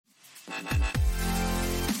Hello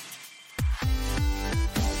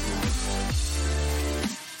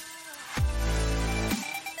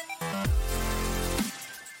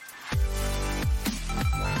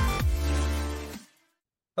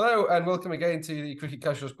and welcome again to the Cricket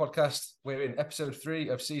Casuals podcast. We're in episode 3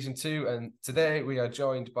 of season 2, and today we are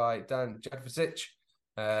joined by Dan Jadvicic.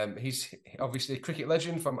 He's obviously a cricket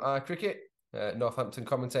legend from OURcricket, Northampton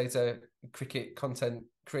commentator, cricket content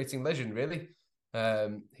creating legend, really.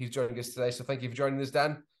 He's joining us today, so thank you for joining us,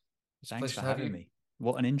 Dan. Thanks for having me.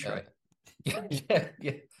 What an intro. Yeah.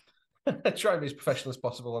 Try and be as professional as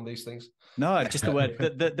possible on these things. No, just the word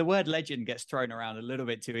the word legend gets thrown around a little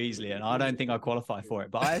bit too easily, and I don't think I qualify for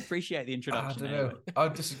it. But I appreciate the introduction. I don't know. I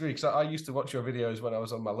disagree, because I used to watch your videos when I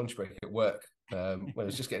was on my lunch break at work, when I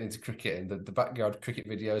was just getting into cricket, and the backyard cricket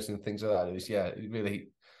videos and things like that. It really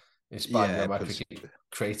inspired me on my cricket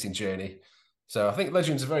creating journey. So I think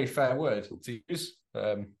legend's a very fair word to use.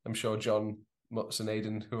 I'm sure John, Mutz and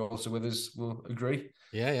Aidan, who are also with us, will agree.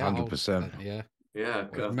 Yeah, 100%. Yeah,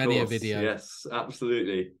 of many course. a video. Yes,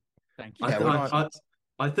 absolutely. Thank you.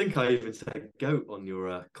 I think I even said goat on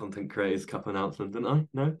your Content Creators Cup announcement, didn't I?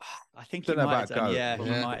 No? I think you might have done. Yeah,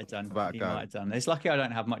 you might have done. You might have done. It's lucky I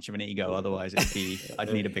don't have much of an ego, otherwise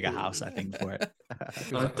I'd need a bigger house, I think, for it.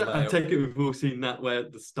 I take it we've all seen that where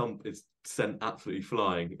the stump is sent absolutely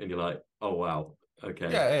flying and you're like, oh wow,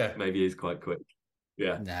 okay. Yeah. Maybe he's quite quick.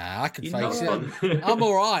 Yeah. Nah, I can face it. I'm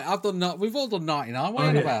all right. We've all done 99. What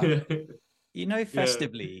are you about? You know,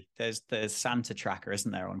 festively, there's Santa tracker,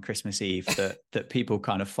 isn't there, on Christmas Eve that people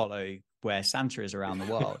kind of follow where Santa is around the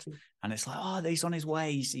world. And it's like, oh, he's on his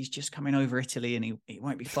way. He's just coming over Italy and he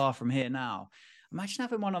won't be far from here now. Imagine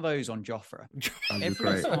having one of those on Jofra.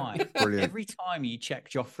 Every time you check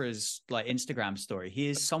Jofra's like Instagram story, he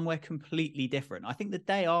is somewhere completely different. I think the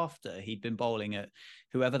day after he'd been bowling at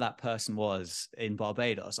whoever that person was in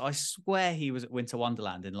Barbados, I swear he was at Winter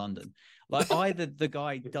Wonderland in London. Like either the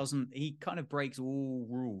guy he kind of breaks all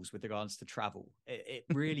rules with regards to travel. It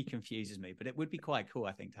really confuses me, but it would be quite cool,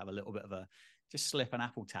 I think, to have a little bit of just slip an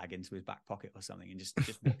Apple tag into his back pocket or something and just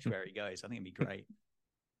watch where he goes. I think it'd be great.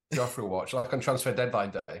 Joffrey watch, like on transfer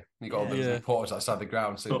deadline day. You got all those reporters outside the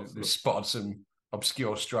ground, so they spotted some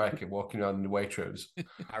obscure striker walking around in the Waitrose.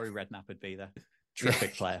 Harry Redknapp would be there.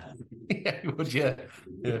 Terrific player. Yeah, he would, yeah.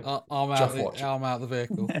 Arm out the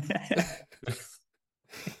vehicle.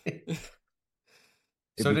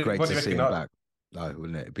 It'd be great to see him back. No,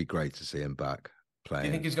 wouldn't it? It'd be great to see him back playing. Do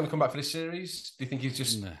you think he's going to come back for this series? Do you think he's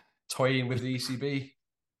just toying with the ECB? Do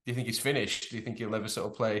you think he's finished? Do you think he'll ever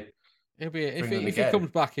sort of play? If he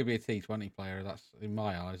comes back, he'll be a T20 player. That's in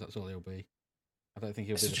my eyes. That's all he'll be. I don't think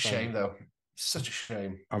he'll be. Such a shame, though. Such a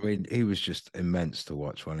shame. I mean, he was just immense to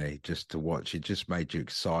watch, wasn't he? Just to watch, it just made you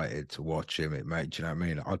excited to watch him. It made, you know what I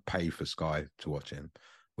mean? I'd pay for Sky to watch him,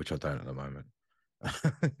 which I don't at the moment.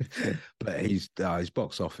 But he's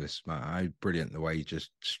box office, man. Brilliant the way he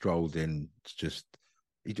just strolled in.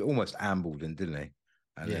 He almost ambled in, didn't he?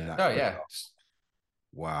 And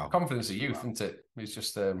wow. Confidence of youth, isn't it? He's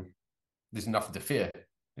just there's nothing to fear.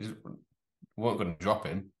 He's weren't going to drop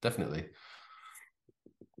him, definitely.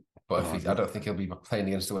 But I don't think he'll be playing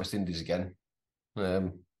against the West Indies again.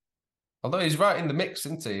 Although he's right in the mix,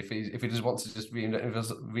 isn't he? If he does want to just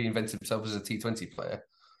reinvent himself as a T20 player,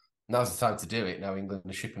 now's the time to do it. Now England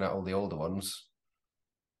are shipping out all the older ones.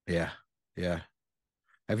 Yeah.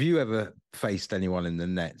 Have you ever faced anyone in the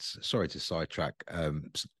nets? Sorry to sidetrack,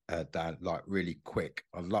 Dan. Like really quick.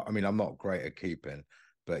 I'm not great at keeping,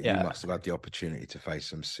 but you must have had the opportunity to face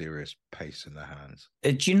some serious pace in the hands.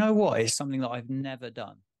 Do you know what? It's something that I've never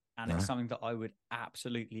done, and it's something that I would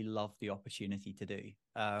absolutely love the opportunity to do.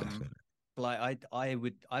 Like I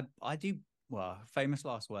do. Well, famous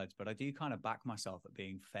last words, but I do kind of back myself at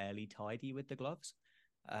being fairly tidy with the gloves.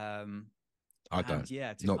 I don't.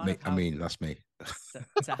 Yeah, not me. I mean, that's me.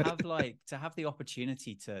 to have the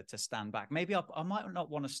opportunity to stand back. Maybe I might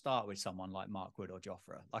not want to start with someone like Mark Wood or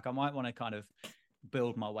Jofra. Like I might want to kind of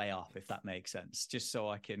build my way up, if that makes sense, just so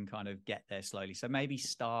I can kind of get there slowly. So maybe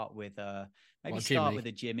start with a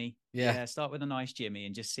Jimmy. Yeah, start with a nice Jimmy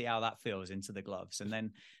and just see how that feels into the gloves. And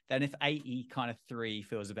then if 80 kind of 3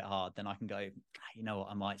 feels a bit hard, then I can go, you know what,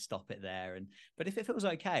 I might stop it there. But if it feels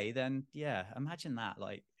okay, then imagine that,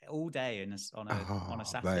 like all day on a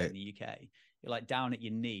Saturday in the UK. You're like down at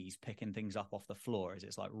your knees picking things up off the floor as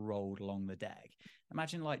it's like rolled along the deck.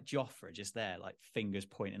 Imagine like Jofra just there, like fingers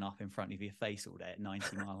pointing up in front of your face all day at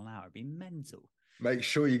 90 mile an hour. It'd be mental. Make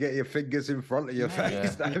sure you get your fingers in front of your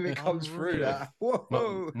face. That it comes through that.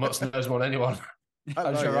 Whoa. Mutz knows more than anyone.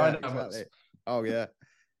 I'm sure I know. Exactly. Oh yeah,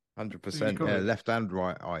 100%. Yeah, left and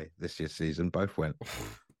right eye this year's season both went.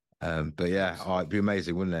 But yeah, it'd be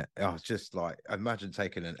amazing, wouldn't it? Oh, just like imagine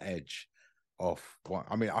taking an edge off.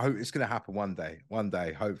 I mean, I hope it's going to happen one day. One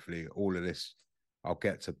day, hopefully, all of this, I'll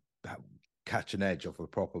get to catch an edge off a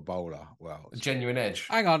proper bowler. Well, a genuine edge.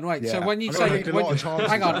 Hang on, wait. Yeah. So when you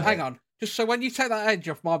hang on. Just so when you take that edge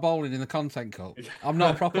off my bowling in the content cup, I'm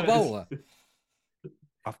not a proper bowler.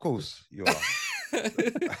 Of course, you are.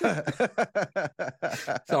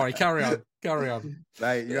 Sorry, carry on.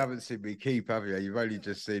 Mate, you haven't seen me keep, have you? You've only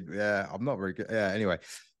just seen. Yeah, I'm not very good. Yeah, anyway.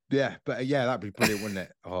 Yeah, but yeah, that'd be brilliant, wouldn't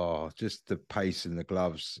it? Oh, just the pace in the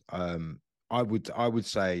gloves. I would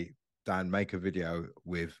say, Dan, make a video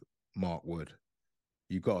with Mark Wood.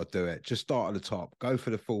 You got to do it. Just start at the top. Go for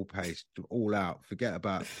the full pace, all out. Forget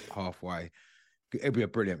about halfway. It'd be a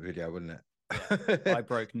brilliant video, wouldn't it? I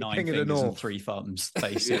broke 9 fingers and 3 thumbs,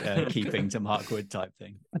 basic keeping to Mark Wood type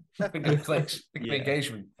thing. Good flex,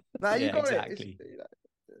 engagement. No, you got exactly. it.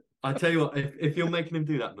 I tell you what, if you're making him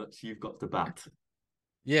do that much, you've got to bat.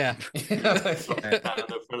 Yeah. Down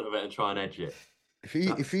the front of it and try and edge it.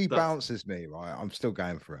 If he bounces me, right, I'm still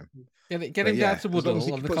going for him. Get him down to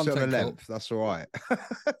Woodall on the content length. That's all right.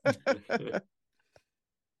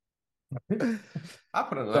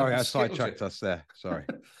 Sorry, I sidetracked us there. Sorry.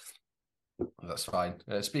 That's fine.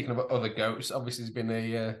 Speaking of other goats, obviously there's been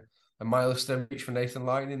a milestone reach for Nathan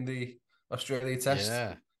Lyon in the Australia Test.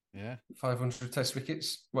 Yeah. 500 Test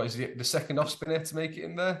wickets. What is he, the second off spinner to make it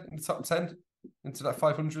in there in the top 10 into that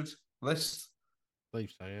 500 list? I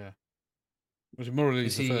believe so. Yeah. Was Murray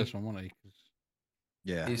the first one, wasn't he?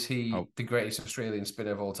 Yeah. Is he the greatest Australian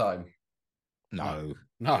spinner of all time? No.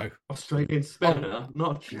 Australian spinner,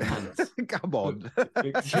 not a chance. Come on.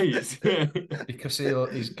 Jeez. Because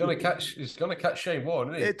he's gonna catch Shane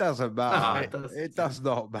Warne, isn't he? It doesn't matter. It does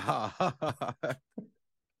not matter.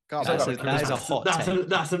 That is a hot take.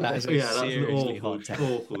 That's an awful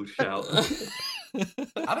shout.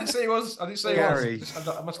 I didn't say he was. I must have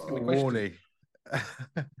been Warney. Do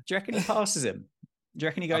you reckon he passes him? Do you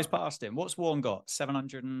reckon he goes past him? What's Warne got?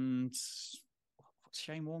 700 and... What's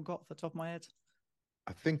Shane Warne got off the top of my head?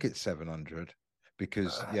 I think it's 700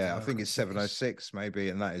 because, I think it's 706 maybe,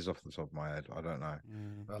 and that is off the top of my head. I don't know.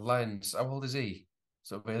 Lyons, how old is he?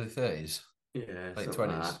 Sort of early 30s? Yeah. Late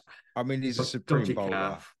 20s? I mean, he's a supreme bowler.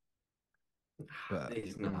 Calf. But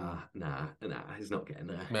he's he's not getting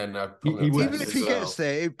there. Man, no, even if he gets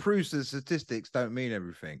there, it proves the statistics don't mean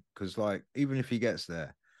everything. Because, like, even if he gets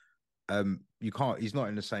there, you can't. He's not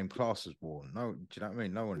in the same class as Warne. No, do you know what I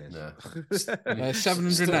mean? No one is. No.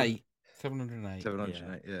 708. 708.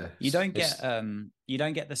 Yeah. You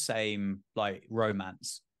don't get the same like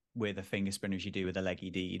romance with a finger spinner as you do with a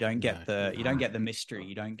leggy D. You don't get the mystery.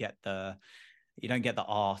 You don't get the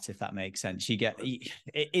art, if that makes sense. You get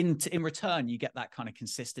in return, you get that kind of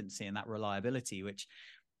consistency and that reliability, which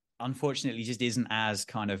unfortunately just isn't as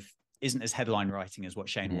headline writing as what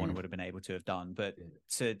Shane Warne would have been able to have done. But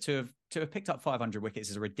to have picked up 500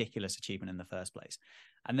 wickets is a ridiculous achievement in the first place.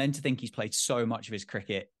 And then to think he's played so much of his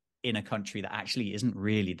cricket in a country that actually isn't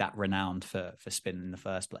really that renowned for spin in the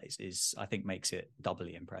first place I think makes it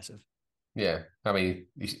doubly impressive. Yeah, I mean,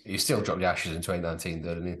 he still dropped the Ashes in 2019,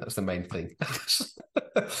 didn't he? That's the main thing.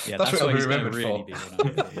 Yeah, that's what he's we remembered really for.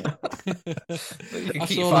 You can I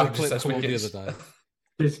keep saw that clip come up the other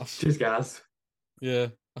day. Cheers, Gaz. Yeah,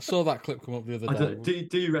 I saw that clip come up the other day.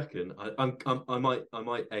 Do you reckon? I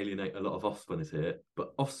might alienate a lot of off spinners here,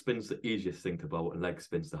 but off spin's the easiest thing to bowl, and leg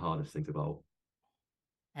spin's the hardest thing to bowl.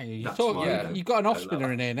 Hey, you've got an off spinner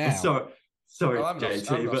in here now. Sorry, well,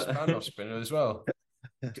 JT, but I'm an off spinner as well.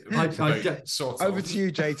 Over to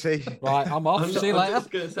you, JT. Right, I'm off. See you later.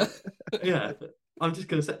 I'm just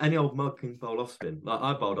going to say any old mug can bowl off spin. Like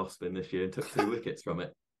I bowled off spin this year and took 2 wickets from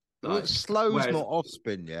it. Like, slow's not off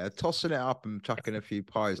spin, yeah. Tossing it up and chucking a few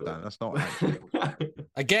pies down. That's not actually.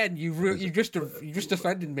 Again, you just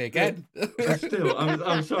offended me again. Still,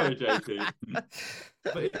 I'm sorry, JT.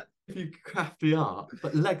 But if you craft the art,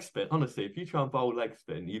 but leg spin, honestly, if you try and bowl leg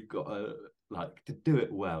spin, you've got to do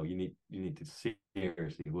it well. You need to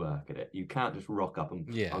seriously work at it. You can't just rock up and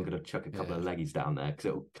I'm going to chuck a couple of leggies down there because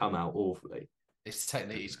it'll come out awfully. It's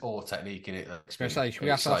technique. It's all technique in it. Should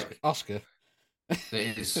we ask Oscar?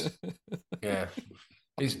 It is. Yeah.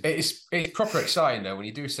 It's proper exciting though when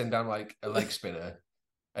you do send down like a leg spinner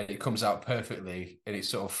and it comes out perfectly and it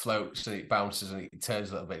sort of floats and it bounces and it turns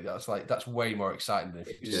a little bit. That's way more exciting than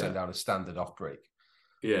if you just send down a standard off break.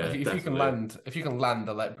 Yeah. If you can land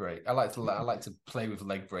a leg break, I like to play with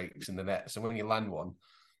leg breaks in the net. So when you land one,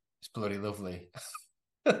 it's bloody lovely.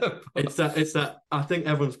 It's that I think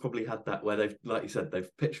everyone's probably had that where they've, like you said,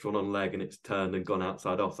 they've pitched one on leg and it's turned and gone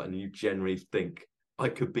outside off, and you generally think, I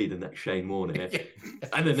could be the next Shane Warne here.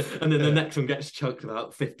 And then the next one gets chucked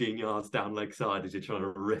about 15 yards down leg side as you're trying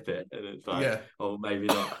to rip it. And it's like, oh, maybe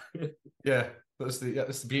not. That's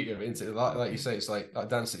the beauty of it, isn't it? Like you say, it's like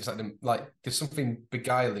dancing. It's like there's something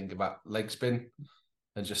beguiling about leg spin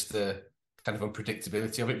and just the kind of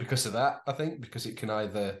unpredictability of it because of that, I think, because it can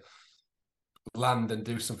either land and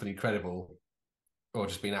do something incredible or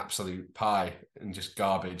just be an absolute pie and just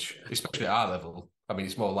garbage, especially at our level. I mean,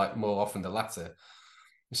 it's more often the latter.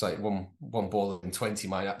 It's like one ball in 20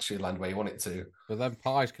 might actually land where you want it to. But then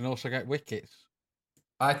pies can also get wickets.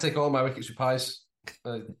 I take all my wickets with pies.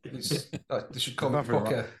 They should call me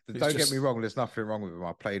Booker. Don't get me wrong. There's nothing wrong with them.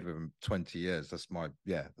 I played with them 20 years. That's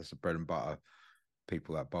the bread and butter.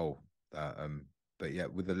 People that bowl. But yeah,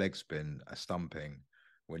 with the leg spin, a stumping,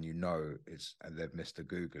 when you know they've missed a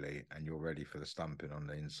googly and you're ready for the stumping on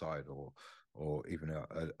the inside, or even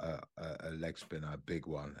a leg spinner, a big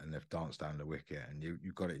one, and they've danced down the wicket and you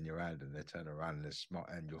got it in your hand and they turn around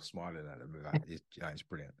and you're smiling at them. It's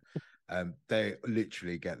brilliant. They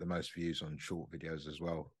literally get the most views on short videos as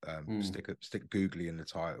well. Stick googly in the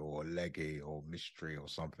title, or leggy, or mystery, or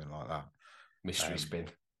something like that. Mystery spin.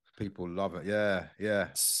 People love it. Yeah.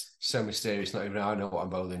 It's so mysterious. Not even I know what I'm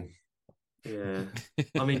bowling. Yeah.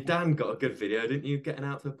 I mean, Dan got a good video, didn't you? Getting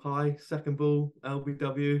out to pie, second ball,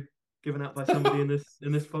 LBW, given out by somebody in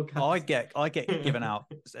this podcast. I get given out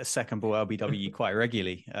a second ball LBW quite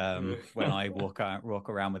regularly when I walk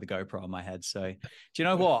around with a GoPro on my head. So do you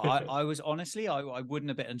know what? I was honestly I wouldn't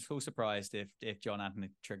have been at all surprised if John hadn't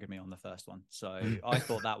triggered me on the first one. So I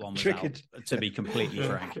thought that one was out, to be completely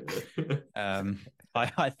frank.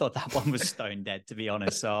 I thought that one was stone dead, to be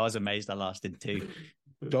honest. So I was amazed I lasted 2.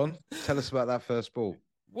 John, tell us about that first ball.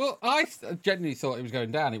 Well, I genuinely thought it was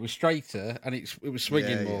going down. It was straighter and it was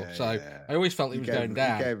swinging more. So I always felt it was going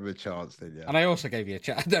down. You gave him a chance, didn't you? And I also gave you a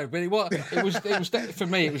chance. No, but it was for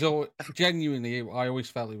me. It was all genuinely. I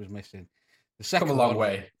always felt it was missing. The second come a long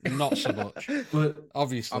way, not so much. But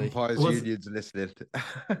obviously, umpires unions listening.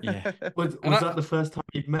 Yeah. Was that the first time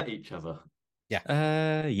you'd met each other?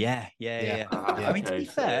 Yeah. Yeah. I mean,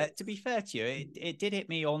 okay, to be fair to you, it did hit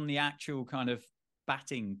me on the actual kind of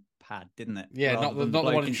batting pad, didn't it? Yeah, not the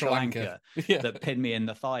one in Sri Lanka that pinned me in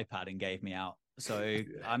the thigh pad and gave me out. So,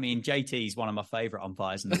 I mean, JT is one of my favourite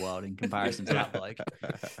umpires in the world in comparison to that bloke.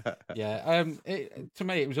 Yeah, to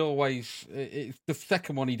me, it was always the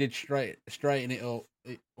second one he did straighten it up.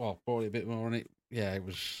 Brought it a bit more on it. Yeah, it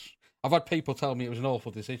was. I've had people tell me it was an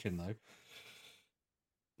awful decision though.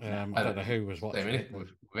 I don't know who was watching it.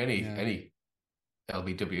 With any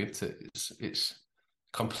LBW, it's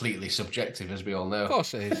completely subjective, as we all know. Of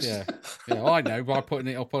course it is, yeah. I know by putting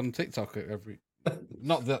it up on TikTok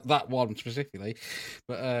not that one specifically,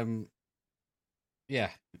 but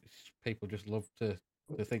people just love to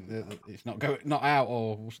think that it's not out,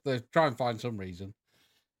 or they try and find some reason.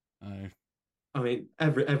 I mean,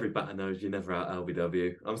 every batter knows you're never out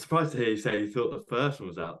LBW. I'm surprised to hear you say you thought the first one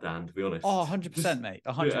was out, Dan, to be honest. Oh, 100%, mate.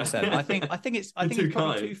 100%. I think it's probably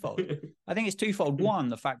twofold. I think it's twofold. One,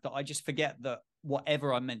 the fact that I just forget that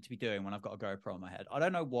whatever I'm meant to be doing when I've got a GoPro on my head. I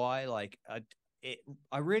don't know why, like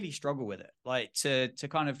I really struggle with it. Like to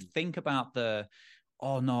kind of think about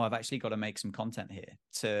oh no, I've actually got to make some content here,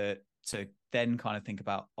 to then kind of think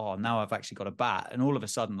about, oh, now I've actually got a bat, and all of a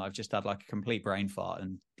sudden I've just had like a complete brain fart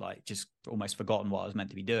and like just almost forgotten what I was meant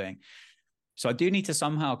to be doing. So I do need to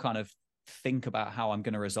somehow kind of think about how I'm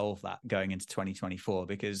going to resolve that going into 2024,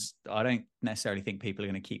 because I don't necessarily think people are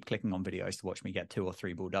going to keep clicking on videos to watch me get 2 or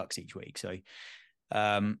 3 ball ducks each week. So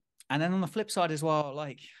and then on the flip side as well,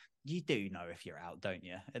 like, you do know if you're out, don't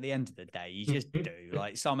you? At the end of the day, you just do.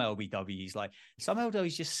 Like some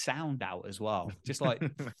LBWs just sound out as well. Just like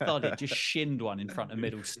thudded, just shinned one in front of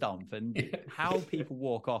middle stump. And how people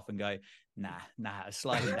walk off and go, nah,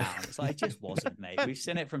 sliding down. It's like, it just wasn't, mate. We've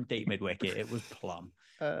seen it from deep mid wicket. It was plumb.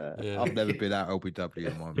 I've never been out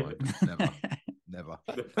LBW in my mind. Never.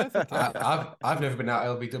 I've never been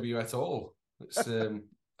out LBW at all. It's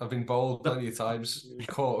I've been bowled plenty of times,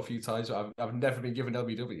 caught a few times, but I've never been given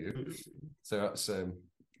LBW. So that's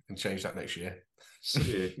can change that next year.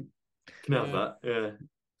 Yeah. Can have that, yeah.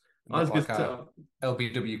 I was like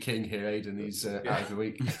LBW king here, Aidan. He's out of the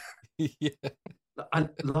week. Yeah. And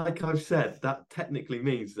like I've said, that technically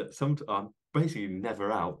means that I'm basically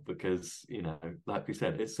never out, because, you know, like we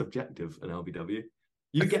said, it's subjective an LBW.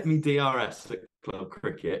 You get me DRS at club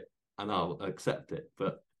cricket and I'll accept it,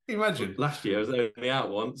 but imagine last year I was only out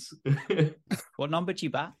once. What number do you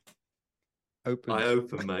bat? Open. I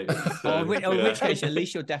open, mate. So, in which case, at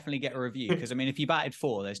least you'll definitely get a review. Because I mean, if you batted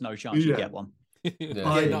 4, there's no chance you get one.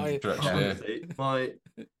 Honestly,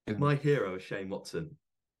 my hero is Shane Watson.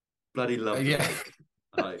 Bloody love him.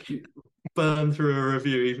 Like burn through a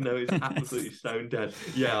review, even though he's absolutely stone dead.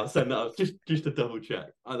 Yeah, I'll send that up just to double check.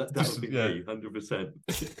 That would be me,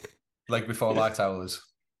 100%. Like before light hours.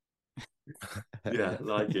 Yeah,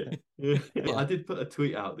 like it. I did put a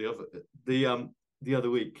tweet out the other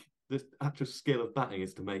week. The actual skill of batting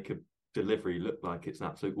is to make a delivery look like it's an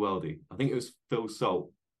absolute worldie. I think it was Phil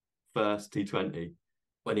Salt, first T20,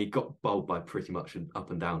 when he got bowled by pretty much an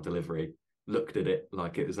up and down delivery, looked at it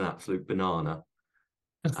like it was an absolute banana.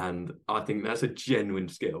 And I think that's a genuine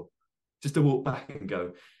skill. Just to walk back and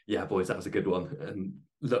go, yeah, boys, that was a good one, and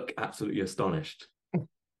look absolutely astonished.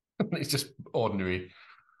 It's just ordinary.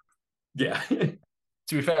 Yeah. To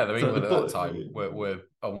be fair, though, So England the at that time were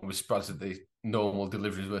almost surprised that the normal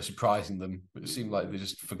deliveries were surprising them. It seemed like they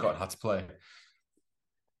just forgot how to play.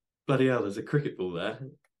 Bloody hell, there's a cricket ball there.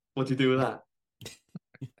 What do you do with that?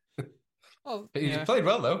 Oh, He played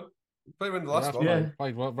well, though. Played in the last one. Yeah.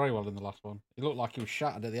 Played well, very well in the last one. He looked like he was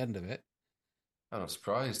shattered at the end of it. I'm not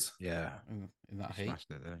surprised. Yeah, in that he heat.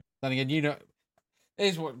 smashed it there. Then again,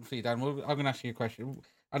 here's what for you, Dan. I'm going to ask you a question.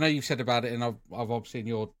 I know you've said about it, and I've obviously in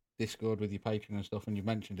your Discord with your patron and stuff, and you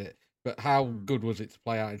mentioned it. But how good was it to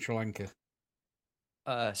play out in Sri Lanka?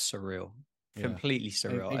 Surreal, completely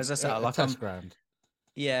surreal. As I said, like test ground.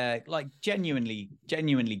 Yeah, like genuinely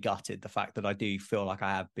gutted the fact that I do feel like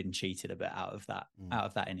I have been cheated a bit out of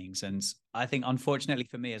that innings. And I think unfortunately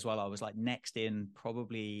for me as well, I was like next in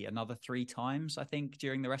probably another 3 times, I think,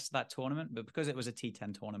 during the rest of that tournament. But because it was a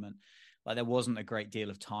T10 tournament, like there wasn't a great deal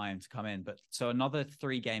of time to come in. But so another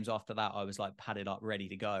 3 games after that, I was like padded up, ready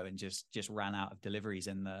to go, and just ran out of deliveries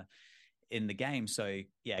in the game. So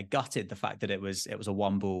yeah, gutted the fact that it was a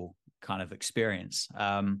 1 ball kind of experience.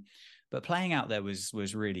 But playing out there was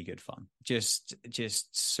really good fun. Just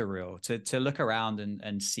surreal to look around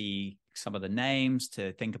and see some of the names,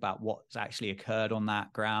 to think about what's actually occurred on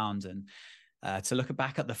that ground, and to look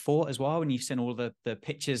back at the fort as well. And you've seen all the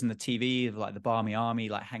pictures and the TV of like the Barmy Army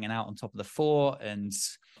like hanging out on top of the fort, and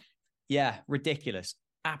yeah, ridiculous,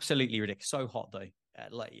 absolutely ridiculous. So hot though.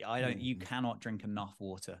 Like you cannot drink enough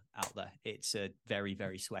water out there. It's a very,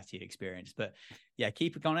 very sweaty experience. But yeah,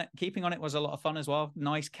 keeping on it was a lot of fun as well.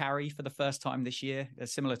 Nice carry for the first time this year,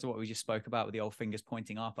 similar to what we just spoke about with the old fingers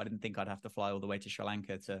pointing up. I didn't think I'd have to fly all the way to Sri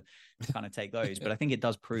Lanka to kind of take those, but I think it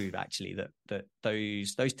does prove actually that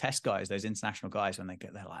those test guys, those international guys, when they're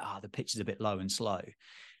like, the pitch is a bit low and slow.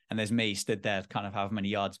 And there's me stood there kind of however many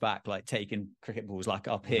yards back, like taking cricket balls like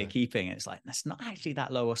up here, keeping it. It's like, that's not actually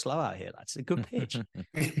that low or slow out here. That's a good pitch.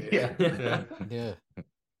 Yeah.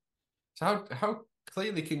 So how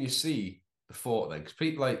clearly can you see the fort then? Because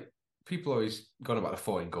people always gone about the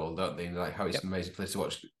fort in goal, don't they? And like how it's an amazing place to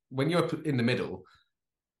watch. When you're in the middle,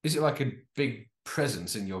 is it like a big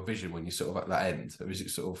presence in your vision when you're sort of at that end? Or is it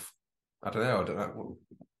sort of, I don't know. I don't know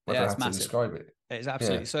how to describe it. It's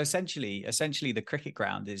absolutely. So essentially the cricket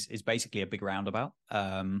ground is basically a big roundabout.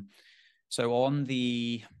 So on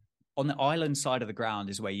the island side of the ground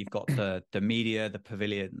is where you've got the media, the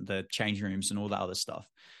pavilion, the changing rooms, and all that other stuff.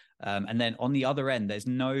 And then on the other end, there's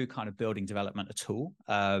no kind of building development at all.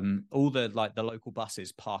 All the local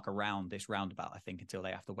buses park around this roundabout, I think, until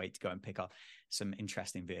they have to wait to go and pick up some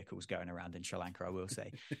interesting vehicles going around in Sri Lanka, I will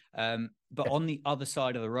say. But on the other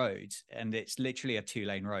side of the road, and it's literally a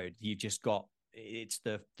 2-lane road, you've just got, it's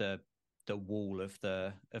the wall of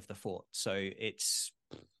the fort. So it's,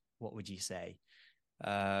 what would you say?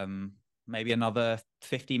 Maybe another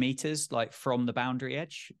 50 meters like from the boundary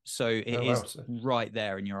edge. So it is right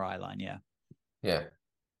there in your eye line. Yeah. Yeah.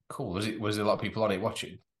 Cool. Was there a lot of people on it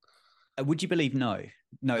watching? Would you believe? No,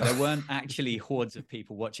 there weren't actually hordes of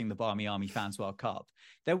people watching the Barmy Army Fans World Cup.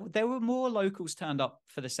 There were more locals turned up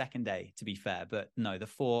for the second day, to be fair, but no, the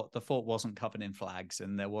fort wasn't covered in flags,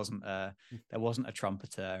 and there wasn't a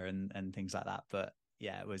trumpeter and things like that. But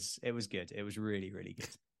yeah, it was good. It was really, really good.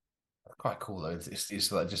 Quite cool though.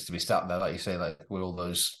 It's like just to be sat there, like you say, like where all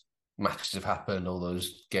those matches have happened, all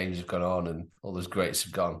those games have gone on, and all those greats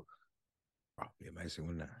have gone. That'd be amazing,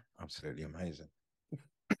 wouldn't it? Absolutely amazing.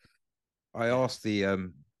 I asked the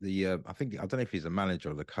I think, I don't know if he's the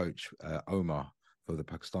manager or the coach, Omar, for the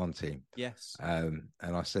Pakistan team. Yes. And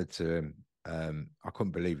I said to him, I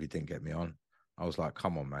couldn't believe he didn't get me on. I was like,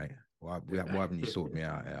 come on, mate. Why haven't you sorted me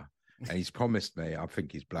out here? And he's promised me, I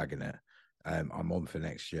think he's blagging it. I'm on for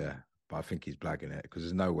next year, but I think he's blagging it because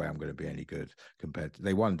there's no way I'm going to be any good compared to,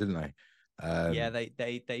 they won, didn't they? Yeah,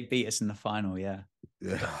 they beat us in the final. Yeah.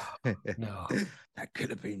 No, that could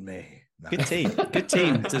have been me. No. Good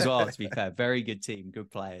team as well. To be fair, very good team,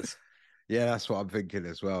 good players. Yeah, that's what I'm thinking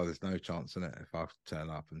as well. There's no chance in it if I turn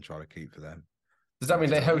up and try to keep for them. Does that mean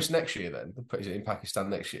they host next year then? Is it in Pakistan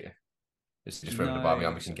next year? Is it just wherever the Barmy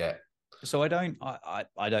Army can get? So I don't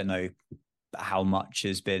know how much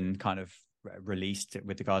has been kind of released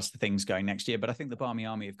with regards to things going next year, but I think the Barmy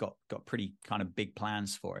Army have got pretty kind of big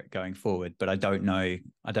plans for it going forward. But I don't know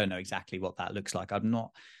exactly what that looks like.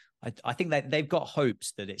 I think that they've got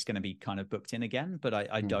hopes that it's going to be kind of booked in again, but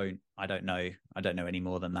I don't know any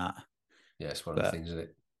more than that. Yeah, it's one of the things, isn't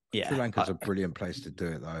it? Yeah, Sri Lanka's a brilliant place to do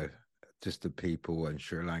it, though. Just the people in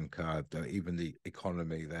Sri Lanka, even the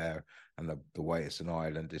economy there, and the way it's an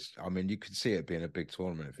island. I mean, you could see it being a big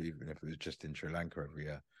tournament even if it was just in Sri Lanka every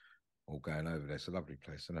year, or going over there. It's a lovely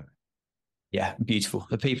place, isn't it? Yeah, beautiful.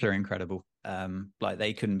 The people are incredible. Like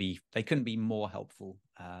they couldn't be more helpful.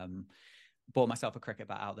 Bought myself a cricket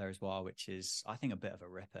bat out there as well, which is, I think, a bit of a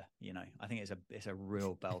ripper. You know, I think it's a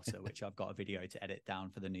real belter, which I've got a video to edit down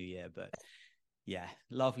for the new year. But yeah,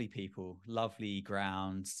 lovely people, lovely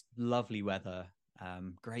grounds, lovely weather,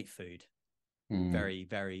 great food. Very,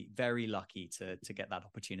 very, very lucky to get that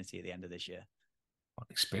opportunity at the end of this year. What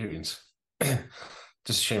experience.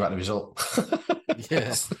 Just a shame about the result.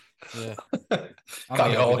 Yeah.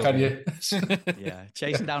 Can't get all, can you? Yeah,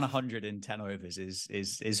 chasing down 100 in 10 overs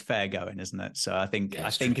is fair going, isn't it? So I think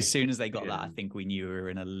tricky. As soon as they got that, I think we knew we were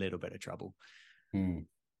in a little bit of trouble.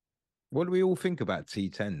 What do we all think about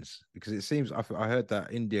T10s? Because it seems I heard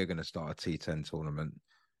that India are going to start a T10 tournament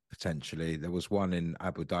potentially. There was one in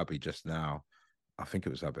Abu Dhabi just now. I think it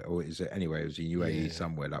was Abu, or is it anyway? It was in UAE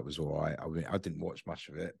somewhere. That was all right. I mean, I didn't watch much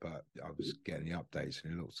of it, but I was getting the updates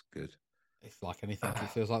and it looks good. It's like anything. It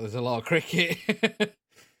feels like there's a lot of cricket.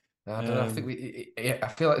 I don't know. I think I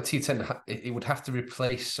feel like the T10 it would have to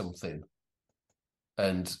replace something,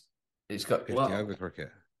 and it's got 50 over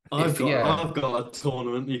cricket. I've got a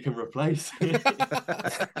tournament you can replace.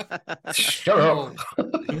 Shut up.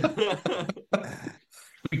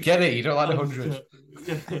 We get it. You don't like the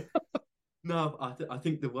 100. No, I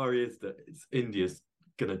think the worry is that India's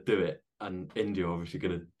going to do it, and India are obviously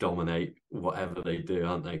going to dominate whatever they do,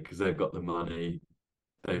 aren't they? Because they've got the money,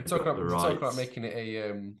 they've got the rights. Talk about making it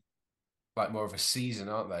a like more of a season,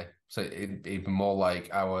 aren't they? So it'd be more like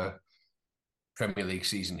our Premier League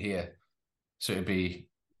season here. So it'd be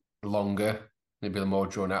longer, it'd be more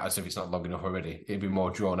drawn out, as if it's not long enough already. It'd be more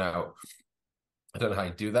drawn out. I don't know how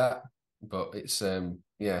you do that, but it's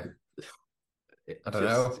I don't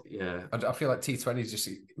know. Yeah, I feel like T10 is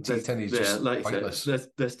just like pointless.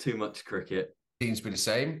 There's too much cricket. Seems to be the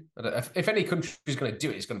same. If any country is going to do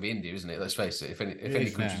it, it's going to be India, isn't it? Let's face it. If any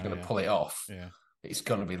country is going to pull it off, it's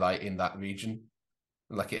going to be like in that region.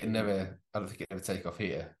 Like I don't think it ever take off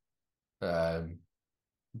here.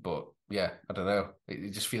 But yeah, I don't know.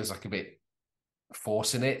 It just feels like a bit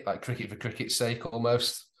forcing it, like cricket for cricket's sake,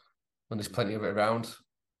 almost. When there's plenty of it around.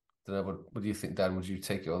 I don't know. What do you think, Dan? Would you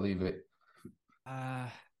take it or leave it?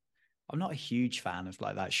 I'm not a huge fan of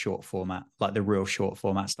like that short format, like the real short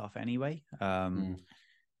format stuff anyway. And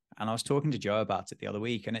I was talking to Joe about it the other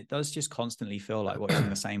week, and it does just constantly feel like watching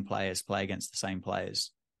the same players play against the same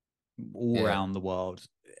players all around the world.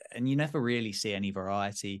 And you never really see any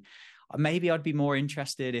variety. Maybe I'd be more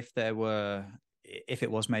interested if it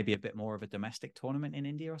was maybe a bit more of a domestic tournament in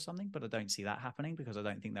India or something, but I don't see that happening because I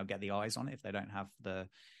don't think they'll get the eyes on it if they don't have the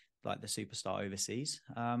superstar overseas.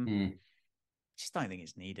 Just don't think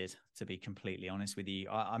it's needed, to be completely honest with you.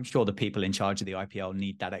 I'm sure the people in charge of the IPL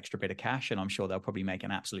need that extra bit of cash, and I'm sure they'll probably make an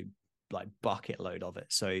absolute like bucket load of it.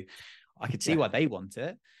 So I could see why they want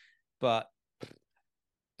it, but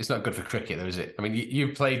it's not good for cricket, though, is it? I mean,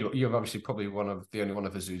 you're obviously probably the only one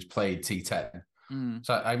of us who's played T10.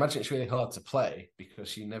 So I imagine it's really hard to play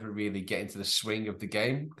because you never really get into the swing of the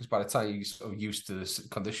game, because by the time you're sort of used to the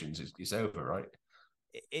conditions, it's over, right?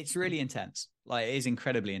 It's really intense. Like, it is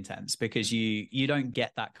incredibly intense because you don't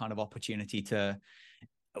get that kind of opportunity to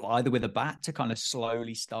either with a bat to kind of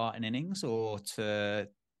slowly start an innings or to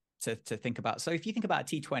think about. So if you think about a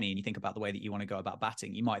T20 and you think about the way that you want to go about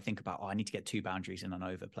batting, you might think about, I need to get 2 boundaries in an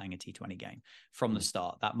over playing a T20 game from the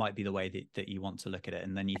start. That might be the way that you want to look at it.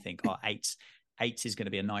 And then you think, eight is going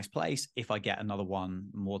to be a nice place. If I get another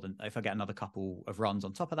couple of runs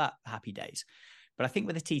on top of that, happy days. But I think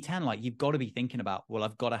with a T10, like, you've got to be thinking about, well,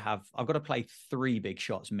 I've got to play 3 big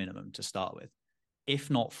shots minimum to start with,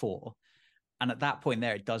 if not 4. And at that point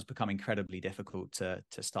there, it does become incredibly difficult to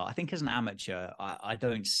start. I think as an amateur, I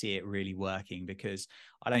don't see it really working because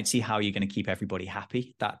I don't see how you're going to keep everybody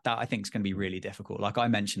happy. That I think is going to be really difficult. Like I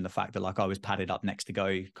mentioned the fact that like I was padded up next to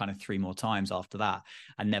go kind of 3 more times after that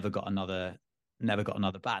and never got another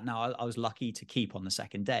bat. Now I was lucky to keep on the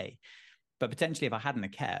second day, but potentially if I hadn't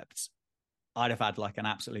have kept, I'd have had like an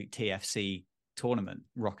absolute TFC tournament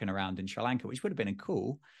rocking around in Sri Lanka, which would have been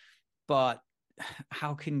cool. But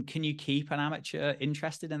how can you keep an amateur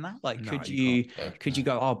interested in that? Like, No, could you you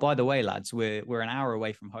go, oh, by the way, lads, we're an hour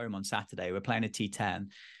away from home on Saturday. We're playing a T10.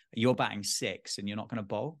 You're batting 6 and you're not going to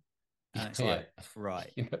bowl. And it's like,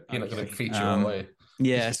 right. You're not going to okay. feature all the way.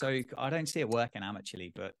 Yeah, so I don't see it working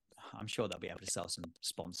amateurly, but I'm sure they'll be able to sell some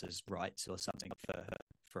sponsors rights or something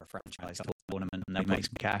for a franchise tournament, and they make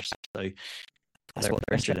some cash. So that's what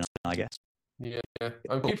they're interested in, I guess. Yeah.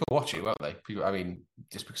 I mean, people watch it, won't they? People, I mean,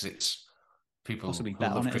 just because it's people Possibly who bet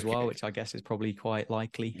love on it as cricket. well, which I guess is probably quite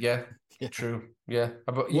likely. Yeah, true. Yeah,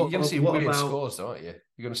 but you're going to see what weird about- scores, though, aren't you?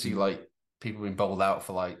 You're going to see like people being bowled out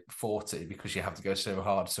for like 40 because you have to go so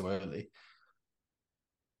hard so early.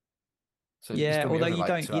 So Yeah, although over, you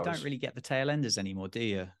like, don't really get the tail enders anymore, do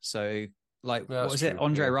you? So like, Yeah, what was it? true,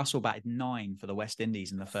 Andre yeah. Russell batted 9 for the West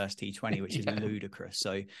Indies in the first T20, which is Yeah. ludicrous.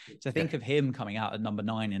 So to think of him coming out at number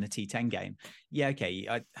 9 in a T10 game, yeah, okay,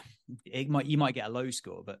 you might get a low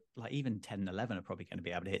score, but like even 10 and 11 are probably going to be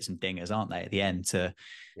able to hit some dingers, aren't they, at the end to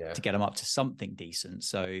get them up to something decent.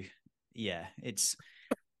 So yeah, you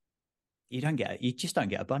just don't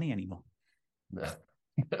get a bunny anymore. No.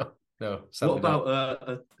 What about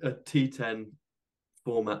a T10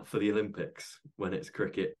 format for the Olympics when it's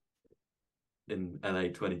cricket in LA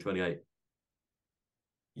 2028?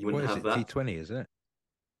 You wouldn't have that. T20, isn't it?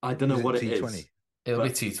 I don't know what it T20? is. It'll be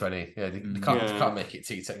but- T20. Yeah, they Yeah. can't make it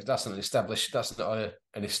T10. That's not an established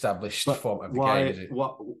But format of the why? game, is it?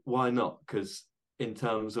 Why not? Because in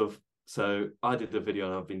terms of, so I did a video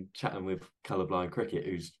and I've been chatting with Colorblind Cricket,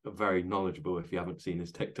 who's very knowledgeable. If you haven't seen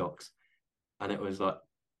his TikToks, and it was like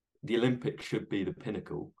the Olympics should be the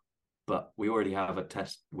pinnacle, but we already have a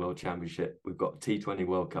Test World Championship. We've got T20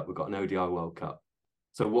 World Cup. We've got an ODI World Cup.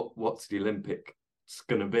 So what's the Olympics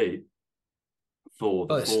going to be for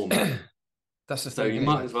the format? That's the So thing. you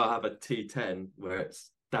might as well have a T10 where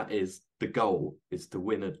that is the goal, is to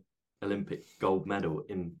win an Olympic gold medal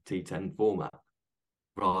in T10 format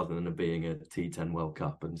rather than it being a T10 World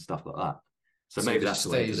Cup and stuff like that. So maybe that's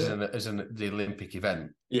the way to do it. as the Olympic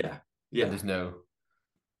event. Yeah. And there's no,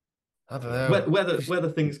 I don't know. Whether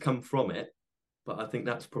things come from it, but I think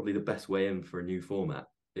that's probably the best way in for a new format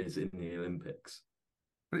is in the Olympics.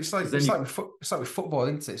 But it's like with football,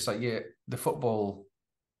 isn't it? It's like the football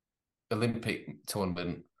Olympic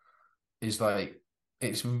tournament is like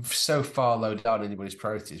it's so far low down anybody's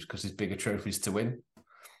priorities because there's bigger trophies to win,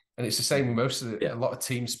 and it's the same with most of a lot of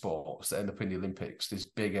team sports that end up in the Olympics. There's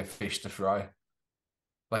bigger fish to fry.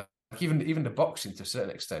 Like even the boxing to a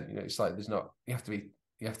certain extent, it's like there's not you have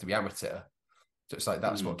to be amateur. So it's like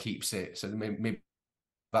that's what keeps it. So maybe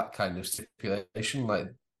that kind of stipulation, like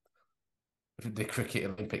the cricket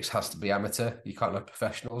Olympics has to be amateur. You can't have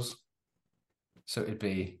professionals. So it'd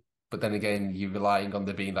be, but then again, you're relying on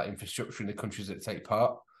there being that infrastructure in the countries that take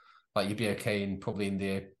part. Like you'd be okay in probably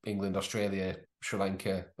India, England, Australia, Sri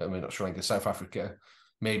Lanka. I mean, not Sri Lanka, South Africa,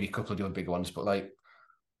 maybe a couple of the other big ones. But like,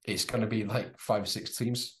 it's going to be like 5 or 6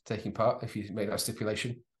 teams taking part if you make that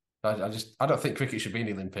stipulation. I don't think cricket should be in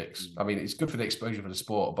the Olympics. I mean, it's good for the exposure for the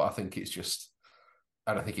sport, but I think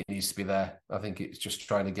I don't think it needs to be there. I think it's just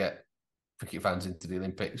trying to get cricket fans into the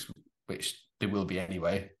Olympics, which they will be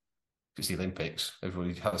anyway. It's the Olympics.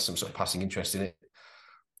 Everybody has some sort of passing interest in it.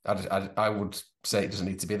 I would say it doesn't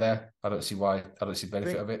need to be there. I don't see why. I don't see the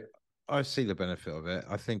benefit of it. I see the benefit of it.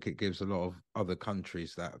 I think it gives a lot of other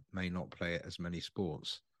countries that may not play as many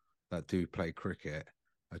sports that do play cricket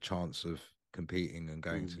a chance of competing and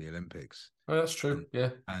going to the Olympics. Oh, that's true.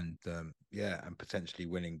 And potentially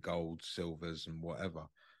winning gold, silvers, and whatever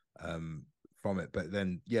from it. But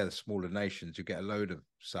then, the smaller nations, you get a load of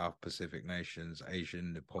South Pacific nations,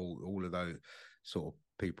 Asian, Nepal, all of those sort of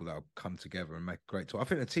people that will come together and make a great tour. I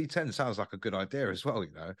think the T10 sounds like a good idea as well,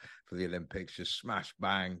 for the Olympics. Just smash,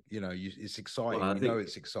 bang, it's exciting. Well,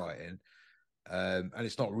 it's exciting. And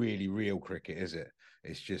it's not really real cricket, is it?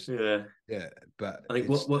 It's just but I think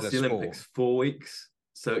what's the Olympics? 4 weeks,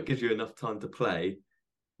 so it gives you enough time to play,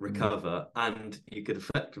 recover, and you could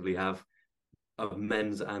effectively have a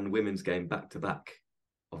men's and women's game back to back.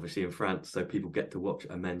 Obviously in France, so people get to watch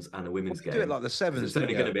a men's and a women's game. Do it like the sevens. It's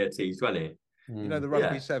only going to be a T20. The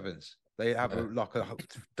rugby sevens. They have a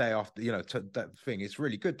day after, that thing. It's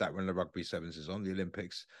really good that when the rugby sevens is on the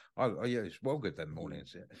Olympics. It's well good them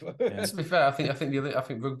mornings. To be fair, I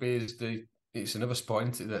think rugby is it's another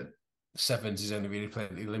point that sevens is only really played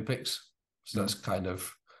at the Olympics. So that's kind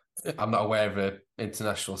of, I'm not aware of an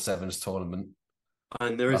international sevens tournament.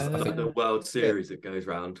 And there is the World Series that goes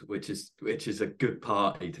round, which is a good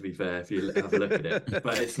party, to be fair, if you have a look at it.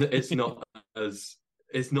 But it's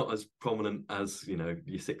not as prominent as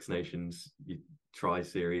your Six Nations, your Tri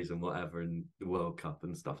Series and whatever, and the World Cup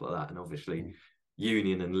and stuff like that. And obviously,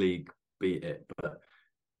 Union and League beat it, but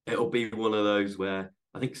it'll be one of those where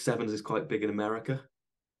I think sevens is quite big in America.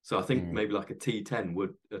 So I think maybe like a T10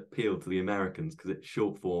 would appeal to the Americans because it's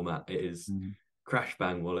short format. It is crash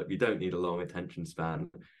bang wallop. You don't need a long attention span,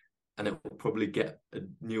 and it will probably get a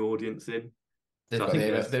new audience in. They've got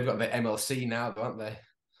the MLC now, don't they?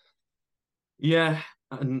 Yeah,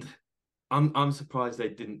 and I'm surprised they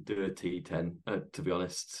didn't do a T10. To be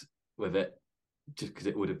honest with it, just because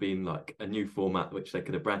it would have been like a new format which they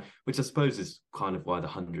could have brand, which I suppose is kind of why the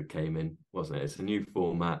 100 came in, wasn't it? It's a new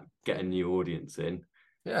format, get a new audience in.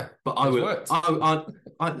 Yeah, but I would have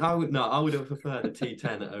preferred a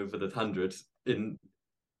T10 over the 100. You'd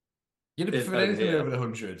have preferred anything over the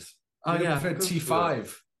 100. Oh yeah, preferred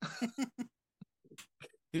T5.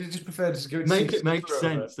 You just preferred to go make it make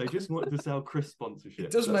sense. They just wanted to sell Chris sponsorship.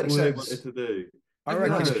 It does That's make all sense. They wanted to do. I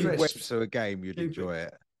reckon if you went to a game, you'd enjoy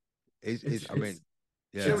it. I mean,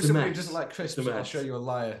 yeah. Show me somebody who doesn't like crisps, I'll show you a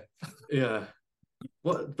liar. Yeah.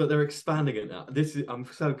 What? But they're expanding it now. I'm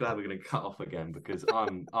so glad we're going to cut off again because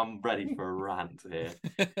I'm ready for a rant here.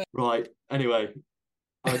 Right. Anyway,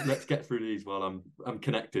 let's get through these while I'm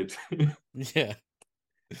connected. Yeah.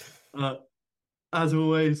 As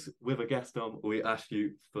always, with a guest on, we asked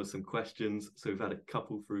you for some questions. So we've had a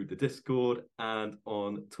couple through the Discord and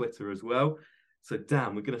on Twitter as well. So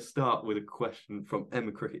Dan, we're going to start with a question from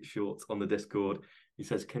Emma Cricket Shorts on the Discord. He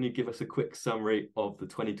says, can you give us a quick summary of the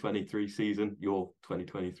 2023 season, your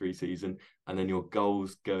 2023 season, and then your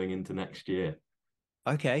goals going into next year?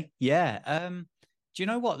 Okay, yeah. Do you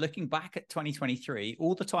know what? Looking back at 2023,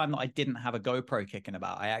 all the time that I didn't have a GoPro kicking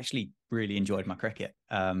about, I actually really enjoyed my cricket.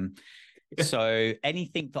 So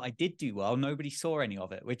anything that I did do well, nobody saw any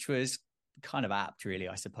of it, which was kind of apt, really,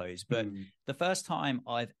 I suppose. But the first time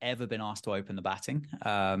I've ever been asked to open the batting,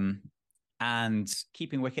 and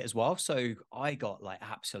keeping wicket as well. So I got like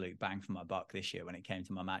absolute bang for my buck this year when it came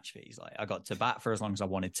to my match fees. Like I got to bat for as long as I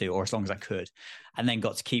wanted to, or as long as I could, and then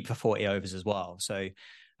got to keep for 40 overs as well. So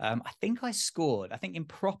I think I scored, I think in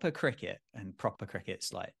proper cricket, and proper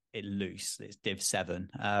cricket's like it loose, it's Div 7.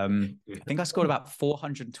 I think I scored about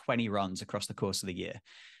 420 runs across the course of the year,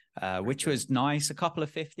 which was nice, a couple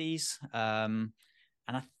of 50s. And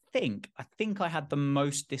I think I had the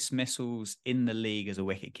most dismissals in the league as a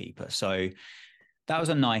wicketkeeper. So that was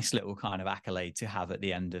a nice little kind of accolade to have at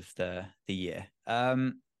the end of the year.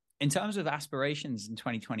 In terms of aspirations in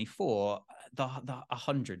 2024, the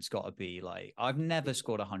 100's got to be like, I've never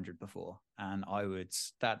scored 100 before, and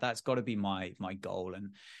that's got to be my goal. And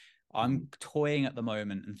I'm toying at the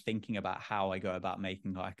moment and thinking about how I go about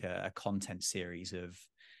making like a content series of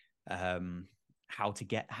how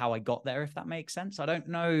I got there, if that makes sense. I don't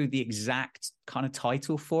know the exact kind of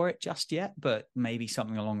title for it just yet, but maybe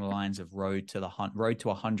something along the lines of Road to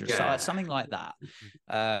 100, so something like that.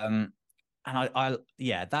 And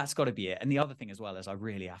that's got to be it. And the other thing as well is I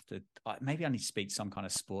really have to, maybe I need to speak to some kind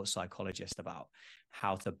of sports psychologist about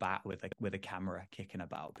how to bat with a camera kicking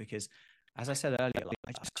about, because as I said earlier, like,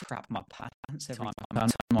 I just crap my pants every time I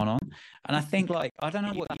turn one on. And I think, like, I don't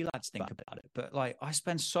know what you lads think about it, but like I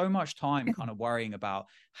spend so much time kind of worrying about,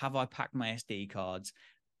 have I packed my SD cards?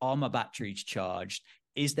 Are my batteries charged?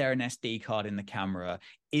 Is there an SD card in the camera?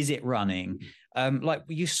 Is it running? Like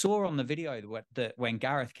you saw on the video that when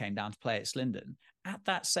Gareth came down to play at Slindon, at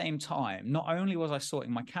that same time, not only was I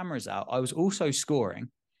sorting my cameras out, I was also scoring,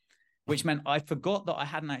 which meant I forgot that I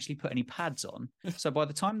hadn't actually put any pads on. So by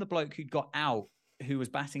the time the bloke who got out, who was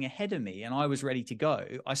batting ahead of me, and I was ready to go,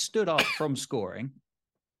 I stood up from scoring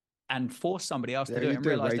and forced somebody else to do it, and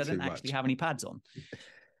realized I didn't actually have any pads on.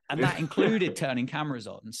 And that included turning cameras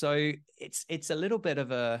on. So it's a little bit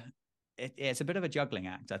of it's a bit of a juggling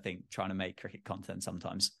act, I think, trying to make cricket content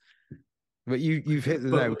sometimes. But you've hit the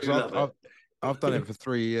nail, because I've done it for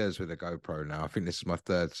 3 years with a GoPro now. I think this is my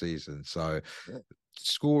 3rd season. So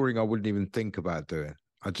scoring, I wouldn't even think about doing.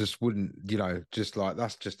 I just wouldn't, just like,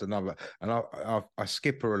 that's just another. And I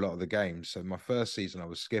skipper a lot of the games. So my 1st season I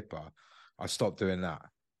was skipper. I stopped doing that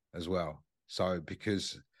as well. So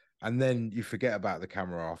and then you forget about the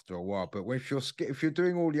camera after a while. But if you're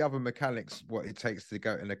doing all the other mechanics, what it takes to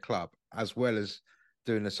go in a club, as well as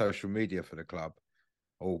doing the social media for the club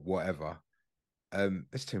or whatever,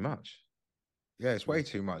 it's too much. Yeah, it's way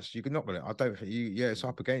too much. You can not. I don't think you. Yeah, it's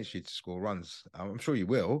up against you to score runs. I'm sure you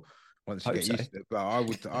will once you get used to it. But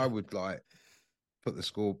I would like put the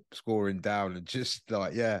scoring down and just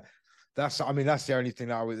like, yeah. That's the only thing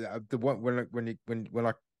that I was when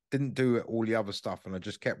I didn't do all the other stuff and I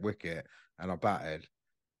just kept wicket and I batted,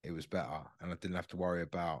 it was better, and I didn't have to worry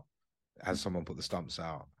about, has someone put the stumps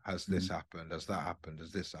out? Has this happened? Has that happened?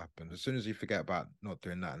 Has this happened? As soon as you forget about not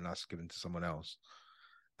doing that and that's given to someone else,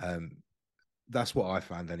 that's what I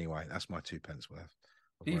found anyway. That's my 2 pence worth.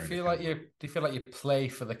 Do you feel like you play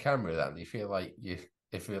for the camera then? Do you feel like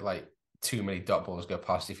if you're like too many dot balls go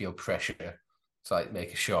past, you feel pressure to like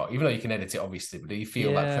make a shot, even though you can edit it obviously, but do you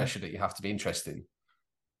feel that pressure that you have to be interesting?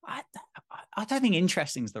 I don't think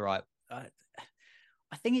interesting is the right.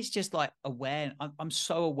 I think it's just like aware. I'm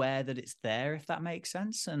so aware that it's there, if that makes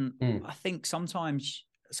sense. And I think sometimes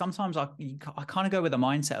I kind of go with a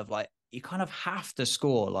mindset of like, you kind of have to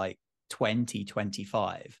score like 20,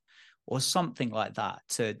 25 or something like that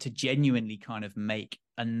to genuinely kind of make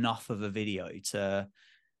enough of a video to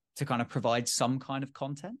kind of provide some kind of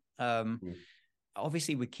content.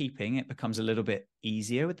 Obviously with keeping, it becomes a little bit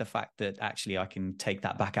easier with the fact that actually I can take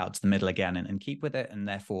that back out to the middle again and keep with it. And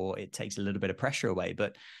therefore it takes a little bit of pressure away.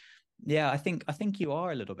 But yeah, I think you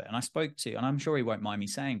are a little bit. And I spoke to, and I'm sure he won't mind me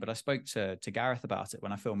saying, but I spoke to Gareth about it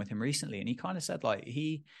when I filmed with him recently. And he kind of said like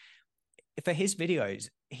for his videos,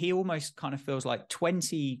 he almost kind of feels like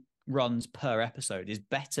 20 runs per episode is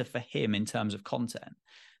better for him in terms of content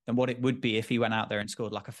than what it would be if he went out there and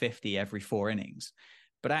scored like a 50 every 4 innings.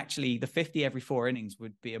 But actually, the 50 every 4 innings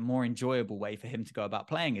would be a more enjoyable way for him to go about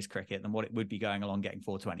playing his cricket than what it would be going along getting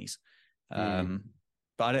 420s. But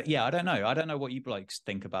I don't know. I don't know what you blokes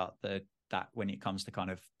think about that when it comes to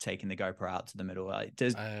kind of taking the GoPro out to the middle.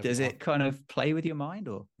 Does it kind of play with your mind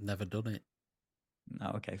or? Never done it.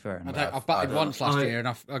 No, okay, fair enough. I've batted once last year and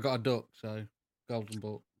I got a duck, so golden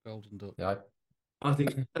duck. Yeah, I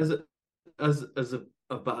think as a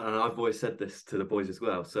batter, and I've always said this to the boys as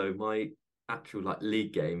well. So my actual like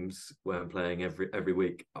league games where I'm playing every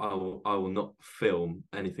week, I will not film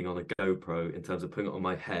anything on a GoPro in terms of putting it on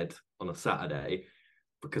my head on a Saturday,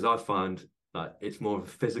 because I find like it's more of a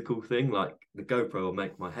physical thing. Like the GoPro will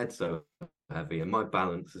make my head so heavy and my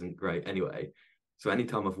balance isn't great anyway. So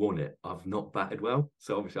anytime I've worn it, I've not batted well.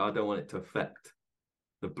 So obviously I don't want it to affect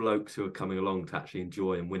the blokes who are coming along to actually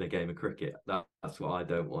enjoy and win a game of cricket. That's what I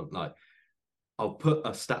don't want. Like I'll put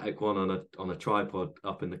a static one on a tripod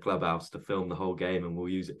up in the clubhouse to film the whole game, and we'll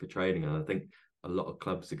use it for training. And I think a lot of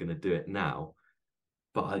clubs are going to do it now.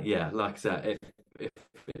 But yeah, like I said, if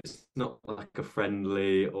it's not like a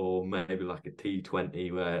friendly or maybe like a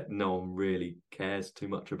T20 where no one really cares too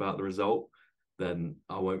much about the result, then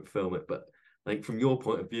I won't film it. But I think from your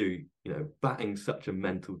point of view, you know, batting's such a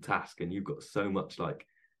mental task, and you've got so much like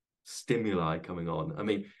stimuli coming on. I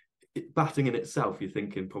mean, batting in itself, you're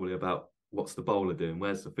thinking probably about what's the bowler doing,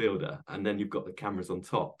 where's the fielder, and then you've got the cameras on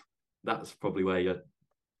top. That's probably where you're,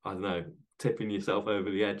 I don't know, tipping yourself over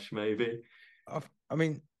the edge, maybe. I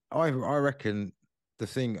mean, I reckon the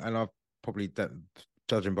thing, and I've probably,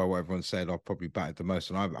 judging by what everyone said, I've probably batted the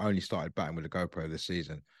most, and I've only started batting with a GoPro this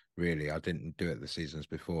season. Really, I didn't do it the seasons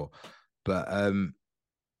before, but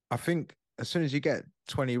I think as soon as you get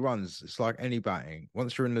 20 runs, it's like any batting.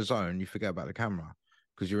 Once you're in the zone, you forget about the camera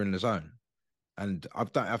because you're in the zone. And I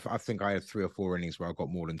think I had 3 or 4 innings where I got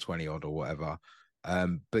more than 20 odd or whatever.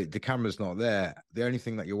 But the camera's not there. The only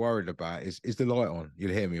thing that you're worried about is the light on.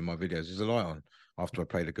 You'll hear me in my videos. Is the light on after I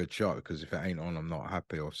played a good shot? Because if it ain't on, I'm not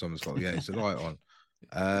happy. Or if someone's like, yeah, it's the light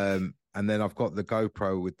on. And then I've got the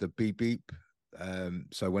GoPro with the beep beep.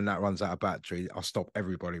 So when that runs out of battery, I'll stop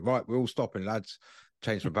everybody. Right, we're all stopping, lads.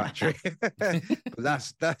 Change my battery. But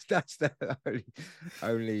that's the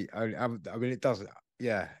only. I mean, it does.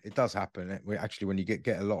 Yeah, it does happen. Actually, when you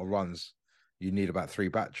get a lot of runs, you need about 3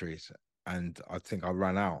 batteries, and I think I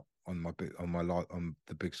ran out on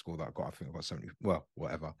the big score that I got. I think I got 70. Well,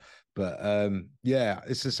 whatever. But yeah,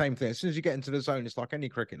 it's the same thing. As soon as you get into the zone, it's like any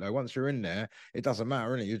cricket though. Once you're in there, it doesn't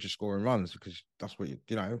matter, innit? You're just scoring runs because that's what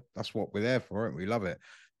you know. That's what we're there for, and we love it.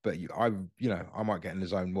 But I might get in the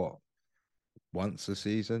zone once a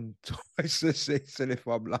season, twice a season if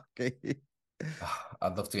I'm lucky.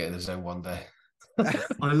 I'd love to get in the zone one day. I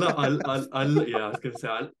was going to say,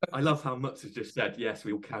 I love how Mutz has just said, yes,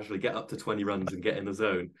 we will casually get up to 20 runs and get in the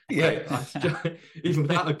zone. Yeah. Even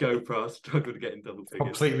without a GoPro, I struggle to get in double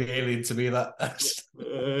figures. Completely alien to me, that.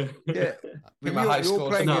 Yeah. But my high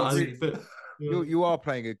score. You are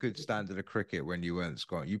playing a good standard of cricket when you weren't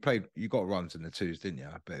scoring. You got runs in the 2s, didn't you?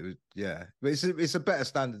 But it was, yeah. But it's a better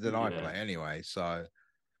standard than I play anyway. So,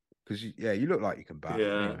 because you look like you can bat.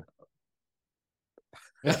 Yeah. Anyway.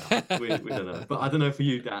 Yeah, we don't know, but I don't know for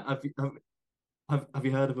you, Dan. Have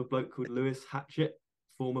you heard of a bloke called Lewis Hatchett,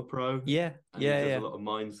 former pro? Yeah, and he does a lot of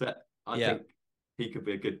mindset. I think he could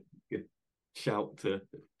be a good shout to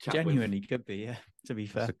chat genuinely with. Could be, yeah. To be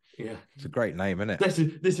fair, it's a great name, isn't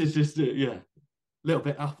it? This is just a little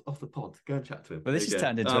bit off the pod. Go and chat to him. Well, this has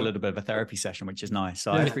turned into a little bit of a therapy session, which is nice.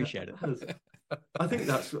 So I appreciate it. I think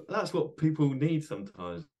that's what people need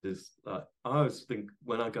sometimes. Is like I always think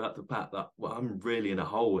when I go out to bat that I'm really in a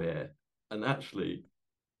hole here, And actually,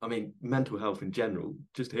 I mean, mental health in general,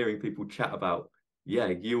 just hearing people chat about, yeah,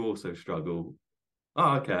 you also struggle.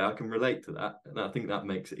 Oh, okay, I can relate to that. And I think that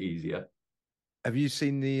makes it easier. Have you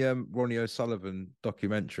seen the Ronnie O'Sullivan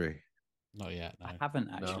documentary? Not yet. No. I haven't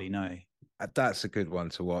actually. No. That's a good one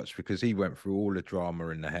to watch because he went through all the drama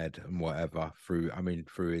in the head and whatever through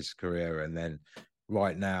his career, and then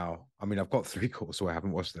right now, I mean, I've got 3/4, so I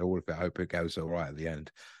haven't watched all of it. I hope it goes all right at the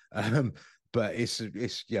end. But it's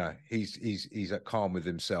yeah, he's at calm with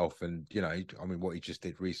himself, and I mean, what he just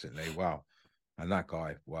did recently, wow, and that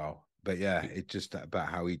guy, wow. But yeah, it's just about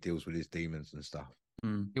how he deals with his demons and stuff.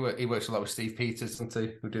 He works a lot with Steve Peters, doesn't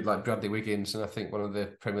he? Who did like Bradley Wiggins and I think one of the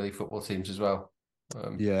Premier League football teams as well.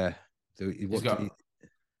 Yeah. He's got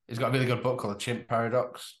a really good book called The Chimp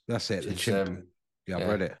Paradox. That's it. The Chimp. I've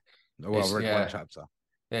read it. Well, I've read one chapter.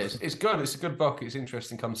 Yeah, it's good. It's a good book. It's an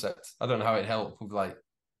interesting concept. I don't know how it helped with like.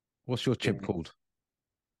 What's your chimp called?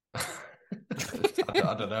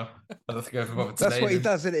 I don't know. I don't think I've ever bothered to That's name what he him.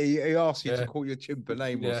 does, isn't he? He asks you to call your chimp a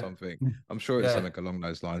name or Yeah. something. I'm sure it's something along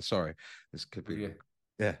those lines. Sorry, this could be.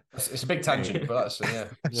 Yeah. It's a big tangent, but that's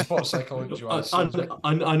sports psychology.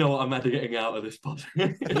 I know what I'm getting out of this pod.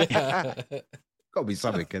 Got to be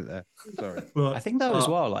something in there. Sorry. I think though as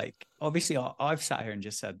well, like obviously I've sat here and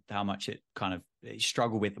just said how much it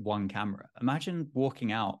struggle with one camera. Imagine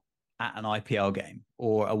walking out at an IPL game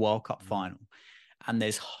or a World Cup final, and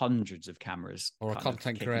there's hundreds of cameras, or a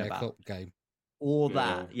content creator cup game, or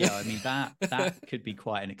that. Yeah, I mean that could be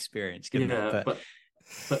quite an experience. Couldn't it?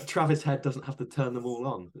 But Travis Head doesn't have to turn them all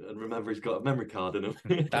on, and remember he's got a memory card in him.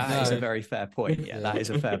 That is a very fair point. Yeah, that is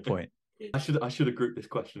a fair point. I should have grouped this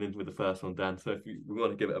question in with the first one, Dan. So if we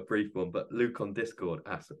want to give it a brief one, but Luke on Discord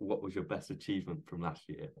asked, "What was your best achievement from last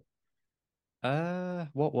year?"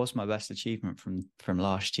 What was my best achievement from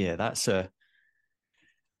last year? That's a.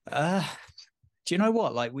 Do you know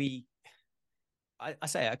what? Like I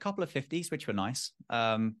say a couple of 50s, which were nice.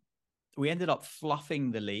 We ended up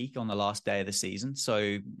fluffing the league on the last day of the season.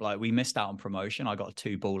 So like we missed out on promotion. I got a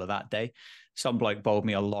 2-baller that day. Some bloke bowled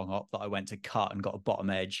me a long up that I went to cut and got a bottom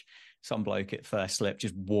edge. Some bloke at first slip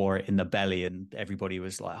just wore it in the belly and everybody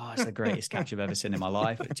was like, oh, it's the greatest catch I've ever seen in my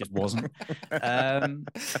life. It just wasn't.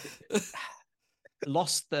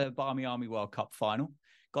 Lost the Barmy Army World Cup final.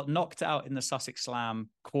 Got knocked out in the Sussex Slam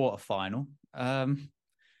quarter-final.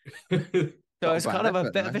 So it's kind of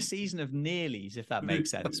a bit of a season of nearlies, if that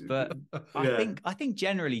makes sense. But I think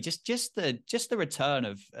generally just the return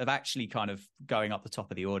of actually kind of going up the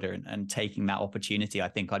top of the order and taking that opportunity, I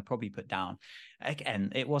think I'd probably put down.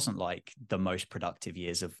 Again, it wasn't like the most productive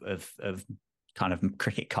years of kind of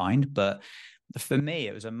cricket kind, but for me,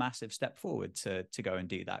 it was a massive step forward to go and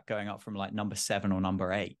do that, going up from like number 7 or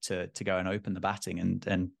number 8 to go and open the batting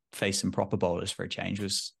and face some proper bowlers for a change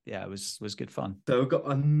was good fun. So we've got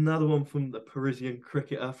another one from the Parisian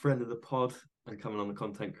cricketer, friend of the pod, and coming on the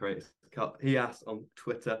Content Creators Cup. He asked on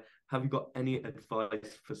Twitter, "Have you got any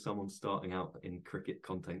advice for someone starting out in cricket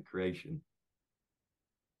content creation?"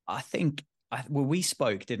 I think. Well, we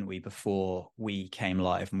spoke, didn't we, before we came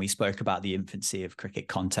live, and we spoke about the infancy of cricket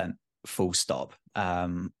content. Full stop.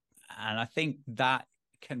 And I think that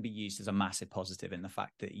can be used as a massive positive in the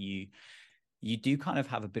fact that you do kind of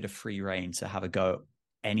have a bit of free reign to have a go at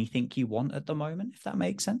anything you want at the moment, if that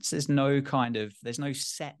makes sense. There's no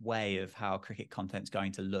set way of how cricket content's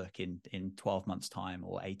going to look in 12 months time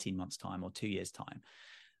or 18 months time or 2 years time.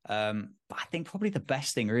 But I think probably the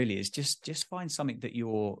best thing really is just find something that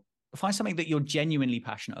you're genuinely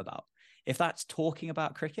passionate about. If that's talking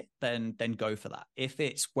about cricket, then go for that. If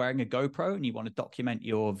it's wearing a GoPro and you want to document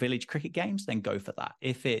your village cricket games, then go for that.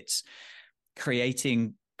 If it's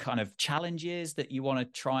creating kind of challenges that you want to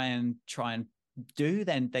try and do,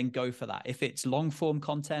 then go for that. If it's long form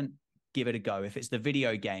content, give it a go. If it's the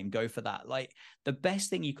video game, go for that. Like the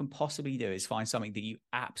best thing you can possibly do is find something that you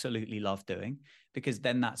absolutely love doing, because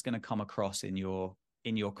then that's going to come across in your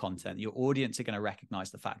content. Your audience are going to recognize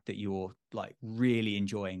the fact that you're like really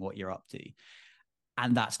enjoying what you're up to,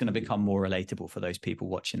 and that's going to become more relatable for those people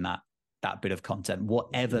watching that bit of content,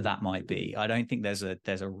 whatever that might be. I don't think there's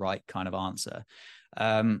a right kind of answer.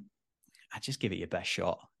 I just give it your best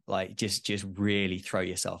shot. Like just really throw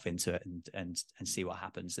yourself into it and see what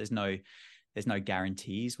happens. There's no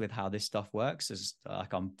guarantees with how this stuff works, as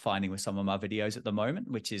like I'm finding with some of my videos at the moment,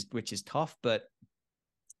 which is tough, but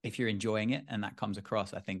if you're enjoying it and that comes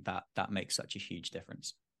across, I think that makes such a huge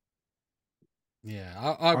difference. Yeah,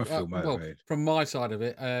 I feel motivated. Well, from my side of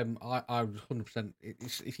it, I 100%.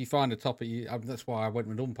 If you find a topic, that's why I went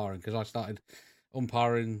with umpiring, because I started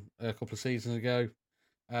umpiring a couple of seasons ago,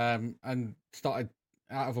 and started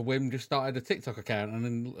out of a whim, just started a TikTok account,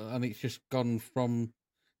 and it's just gone from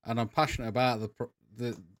and I'm passionate about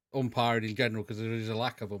the umpiring in general because there is a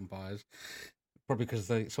lack of umpires. Probably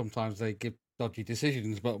because sometimes they give dodgy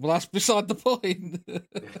decisions, but that's beside the point.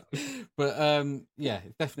 But yeah,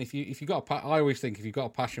 definitely. If you got I always think if you've got a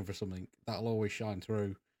passion for something, that'll always shine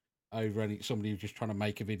through over somebody who's just trying to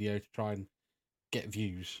make a video to try and get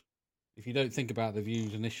views. If you don't think about the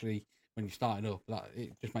views initially when you're starting up,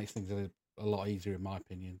 it just makes things a lot easier, in my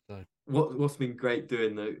opinion. So what's been great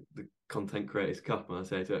doing the Content Creators Cup, and I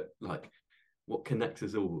say to like, what connects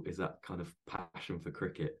us all is that kind of passion for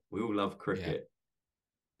cricket. We all love cricket. Yeah.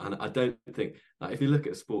 And I don't think, like, if you look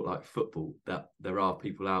at a sport like football, that there are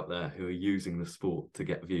people out there who are using the sport to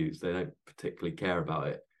get views. They don't particularly care about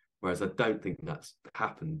it. Whereas I don't think that's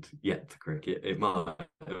happened yet to cricket. It might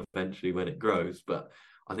eventually when it grows, but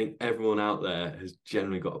I think everyone out there has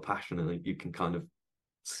generally got a passion, and you can kind of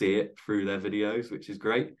see it through their videos, which is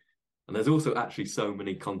great. And there's also actually so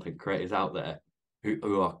many content creators out there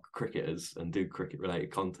who are cricketers and do cricket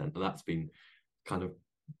related content, and that's been kind of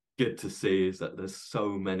good to see, is that there's so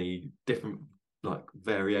many different like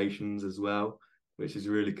variations as well, which is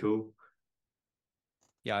really cool.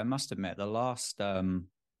 Yeah, I must admit the last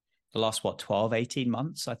what 12 18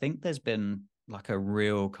 months, I think there's been like a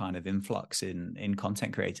real kind of influx in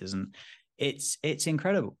content creators, and it's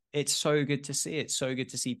incredible. It's so good to see. It's so good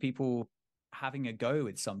to see people having a go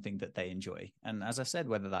with something that they enjoy. And as I said,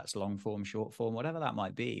 whether that's long form, short form, whatever that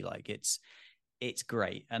might be, like it's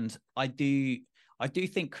great. And I do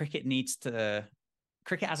think cricket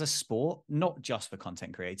as a sport, not just for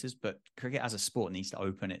content creators, but cricket as a sport needs to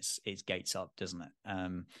open its gates up, doesn't it?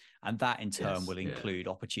 And that in turn will include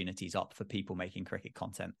opportunities up for people making cricket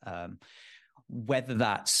content. Whether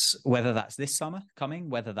that's this summer coming,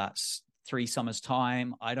 whether that's 3 summers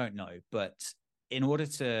time, I don't know. But in order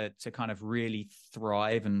to kind of really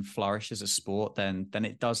thrive and flourish as a sport, then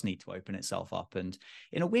it does need to open itself up. And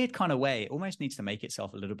in a weird kind of way, it almost needs to make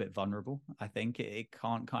itself a little bit vulnerable. I think it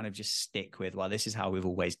can't kind of just stick with, well, this is how we've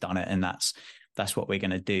always done it, and that's what we're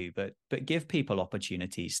going to do. But give people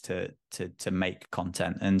opportunities to make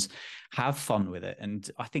content and have fun with it. And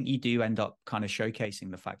I think you do end up kind of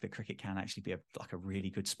showcasing the fact that cricket can actually be a really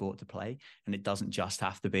good sport to play, and it doesn't just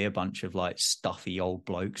have to be a bunch of like stuffy old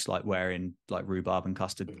blokes like wearing like rhubarb and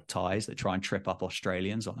custard ties that try and trip up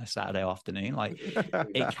Australians on a Saturday afternoon. Like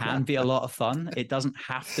it can be a lot of fun. It doesn't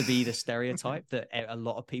have to be the stereotype that a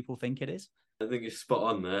lot of people think it is. I think you're spot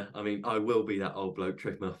on there. I mean, I will be that old bloke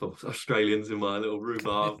tripping up Australians in my little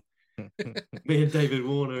rhubarb. Me and David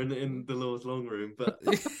Warner in the Lord's Long Room. But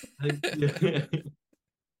yeah.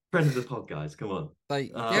 Friend of the pod, guys, come on.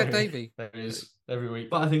 Yeah, Davey. There is every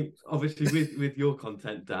week. But I think obviously with your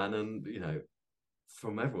content, Dan, and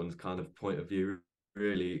from everyone's kind of point of view,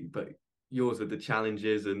 really, but yours with the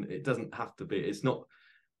challenges, and it doesn't have to be. It's not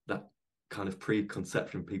that kind of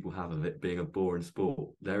preconception people have of it being a boring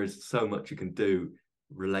sport. There is so much you can do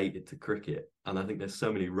related to cricket, and I think there's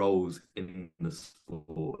so many roles in the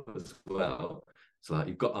sport as well. So like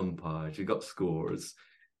you've got umpires, you've got scorers,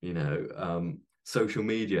 social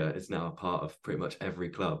media is now a part of pretty much every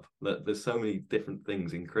club. There's so many different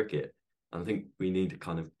things in cricket, and I think we need to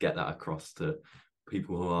kind of get that across to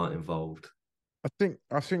people who aren't involved. I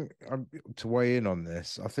think to weigh in on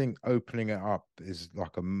this, I think opening it up is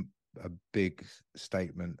like a big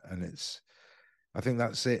statement, and I think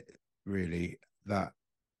that's it really. That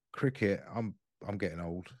cricket, I'm getting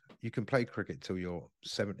old. You can play cricket till you're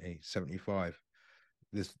 70, 75.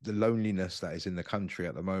 There's the loneliness that is in the country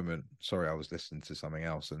at the moment. Sorry, I was listening to something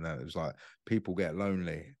else, and it was like people get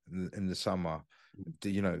lonely in the summer.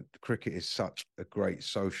 Cricket is such a great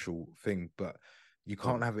social thing, but you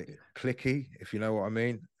can't have it cliquey, if you know what I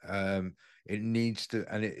mean. It needs to,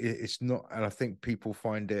 and it's not. And I think people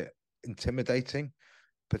find it intimidating,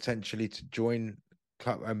 potentially, to join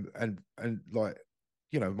club and like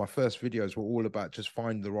my first videos were all about just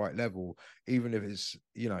find the right level, even if it's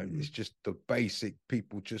it's just the basic.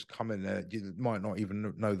 People just come in there, you might not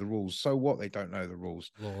even know the rules. So what? They don't know the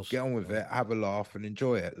rules. Get on with it, have a laugh and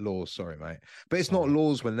enjoy it. Laws, sorry mate, but it's not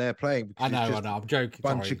laws when they're playing. I know, I'm joking.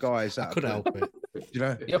 Bunch of guys that couldn't help it.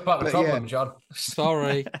 You're part of the problem, John.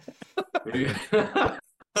 Sorry.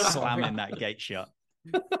 Slamming that gate shut.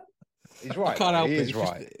 He's right. I can't help he it. is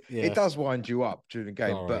right. It does wind you up during the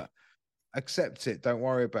game, but accept it. Don't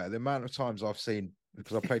worry about it. The amount of times I've seen,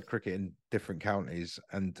 because I played cricket in different counties,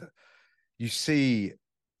 and you see,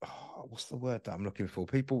 what's the word that I'm looking for?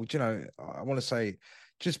 People, I want to say,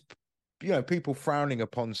 just people frowning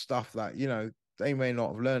upon stuff that they may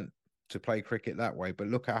not have learned to play cricket that way, but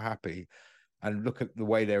look how happy, and look at the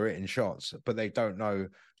way they're hitting shots, but they don't know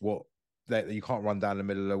that you can't run down the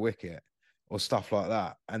middle of the wicket, or stuff like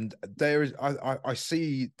that. And there is, I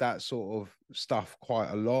see that sort of stuff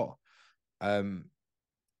quite a lot. And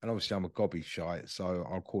obviously I'm a gobby shite, so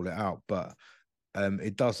I'll call it out, but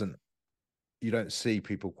it doesn't, you don't see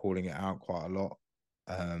people calling it out quite a lot.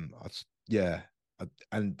 Yeah.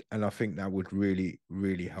 And I think that would really,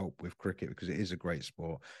 really help with cricket, because it is a great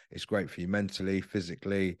sport. It's great for you mentally,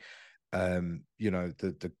 physically. You know,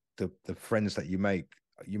 the friends that you make,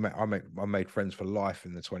 I made friends for life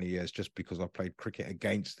in the 20 years just because I played cricket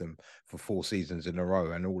against them for 4 seasons in a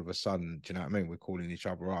row. And all of a sudden, do you know what I mean? We're calling each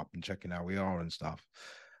other up and checking how we are and stuff.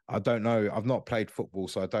 I don't know. I've not played football,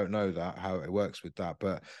 so I don't know that how it works with that.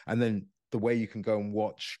 But and then the way you can go and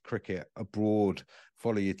watch cricket abroad,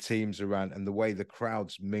 follow your teams around, and the way the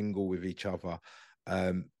crowds mingle with each other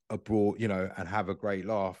abroad, you know, and have a great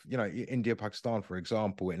laugh. You know, India, Pakistan, for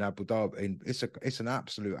example, in Abu Dhabi, it's an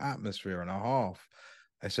absolute atmosphere and a half.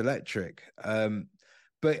 It's electric.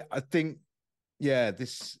 But I think, yeah,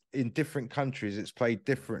 this in different countries, it's played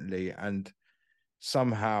differently, and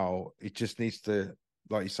somehow it just needs to,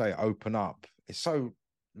 like you say, open up. It's so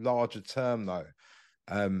large a term though.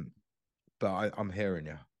 But I'm hearing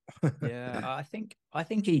you. Yeah, I think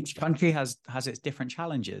each country has its different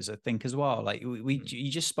challenges. I think as well. Like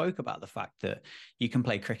you just spoke about the fact that you can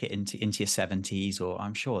play cricket into your 70s, or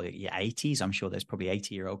I'm sure your 80s. I'm sure there's probably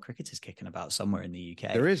 80-year-old cricketers kicking about somewhere in the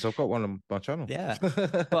UK. There is. I've got one on my channel. Yeah,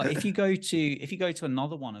 but if you go to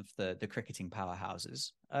another one of the cricketing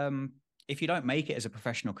powerhouses, if you don't make it as a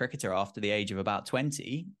professional cricketer after the age of about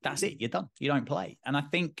 20, that's it. You're done. You don't play. And I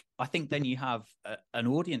think then you have an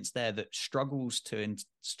audience there that struggles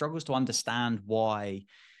to understand why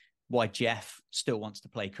Jeff still wants to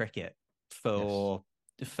play cricket for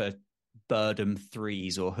Birdham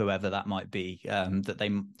threes or whoever that might be, that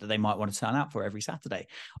they might want to turn out for every Saturday.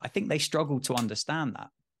 I think they struggle to understand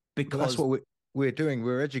that, because that's what we're doing.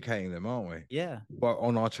 We're educating them, aren't we? Yeah. But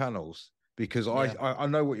on our channels. Because I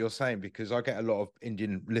know what you're saying, because I get a lot of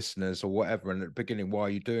Indian listeners or whatever, and at the beginning, why are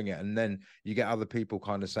you doing it? And then you get other people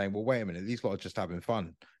kind of saying, well, wait a minute, these lot are just having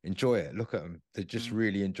fun. Enjoy it. Look at them. They're just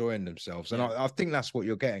really enjoying themselves. And I think that's what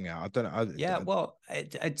you're getting at. I don't know. Well,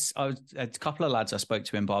 it's a couple of lads I spoke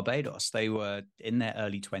to in Barbados. They were in their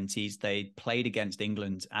early 20s. They played against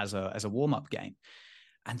England as a warm-up game.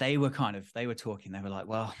 And they were talking. They were like,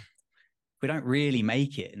 well, we don't really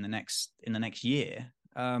make it in the next year.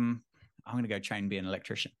 I'm going to go train and be an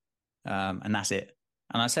electrician. And that's it.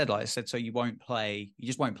 And I said, so you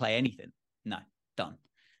just won't play anything? No, done.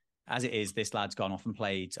 As it is, this lad's gone off and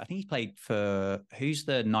played. I think he played for, who's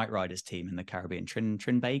the Knight Riders team in the Caribbean?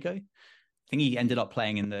 Trinbago? I think he ended up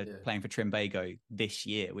playing playing for Trinbago this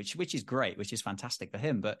year, which is great, which is fantastic for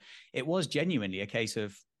him. But it was genuinely a case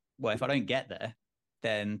of, well, if I don't get there,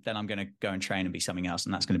 then I'm going to go and train and be something else,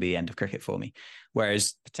 and that's going to be the end of cricket for me.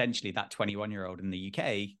 Whereas potentially that 21-year-old in the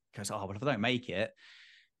UK goes, oh, well, if I don't make it,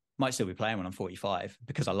 might still be playing when I'm 45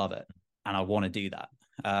 because I love it and I want to do that.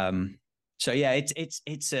 So yeah,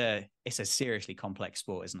 it's a seriously complex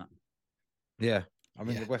sport, isn't it? Yeah, I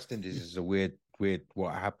mean the West Indies is a weird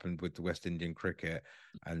what happened with the West Indian cricket,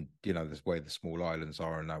 and you know this way the small islands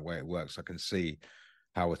are and that way it works. I can see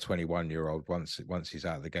how a 21-year-old once he's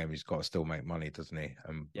out of the game, he's got to still make money, doesn't he?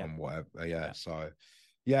 And whatever. Yeah. So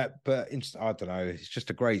yeah, but I don't know. It's just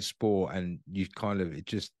a great sport, and you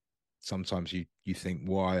sometimes you think,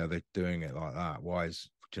 why are they doing it like that? Why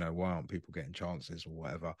aren't people getting chances or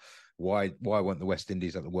whatever? Why weren't the West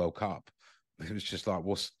Indies at the World Cup? It was just like,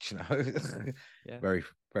 very,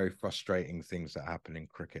 very frustrating things that happen in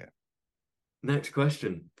cricket. Next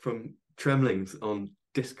question from Tremlings on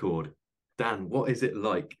Discord. Dan, what is it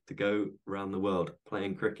like to go around the world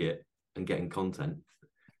playing cricket and getting content?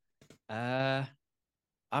 I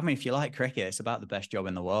mean, if you like cricket, it's about the best job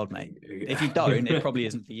in the world, mate. If you don't, it probably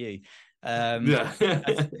isn't for you.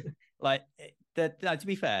 To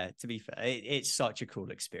be fair, it's such a cool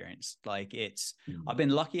experience. I've been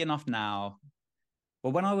lucky enough now.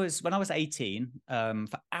 Well, when I was 18, for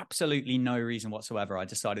absolutely no reason whatsoever, I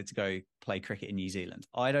decided to go play cricket in New Zealand.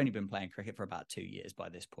 I'd only been playing cricket for about 2 years by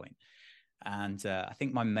this point. And I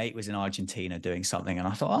think my mate was in Argentina doing something. And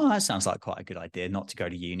I thought, oh, that sounds like quite a good idea, not to go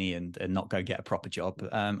to uni and not go get a proper job.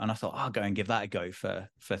 And I thought, I'll go and give that a go for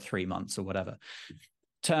 3 months or whatever.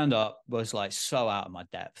 Turned up, was so out of my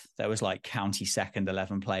depth. There was county second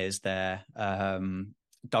 11 players there.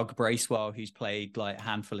 Doug Bracewell, who's played a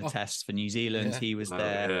handful of tests for New Zealand, he was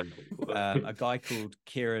there. A guy called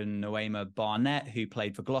Kieran Noema Barnett, who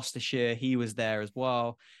played for Gloucestershire, he was there as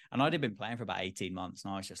well. And I'd been playing for about 18 months,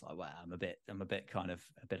 and I was just like, wow, I'm a bit kind of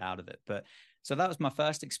a bit out of it. But so that was my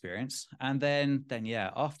first experience, and then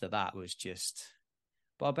yeah, after that was just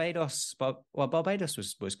Barbados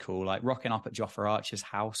was cool. Like rocking up at Jofra Archer's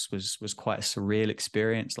house was quite a surreal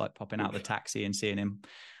experience. Like popping out the taxi and seeing him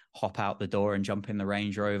hop out the door and jump in the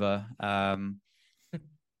Range Rover.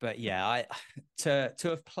 But yeah, to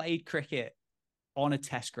have played cricket on a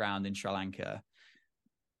test ground in Sri Lanka,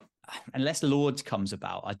 unless Lords comes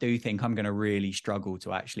about, I do think I'm going to really struggle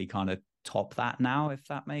to actually kind of top that now, if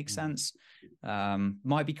that makes sense.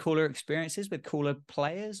 Might be cooler experiences with cooler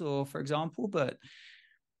players, or for example, but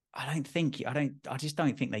I just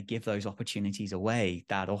don't think they give those opportunities away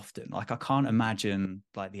that often. Like I can't imagine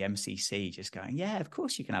like the MCC just going, yeah, of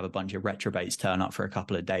course you can have a bunch of retrobates turn up for a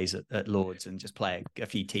couple of days at Lords and just play a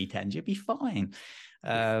few T10s. You'll be fine.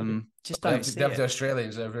 Just don't see they have it. The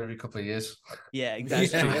Australians over every couple of years. Yeah,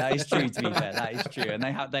 that's true. That is true. To be fair, that is true, and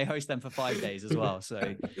they host them for 5 days as well.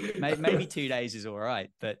 So maybe 2 days is all right.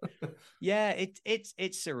 But yeah, it's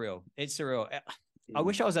surreal. It's surreal. I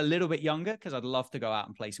wish I was a little bit younger because I'd love to go out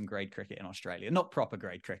and play some grade cricket in Australia. Not proper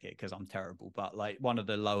grade cricket because I'm terrible, but like one of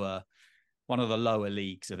the lower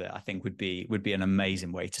leagues of it, I think would be an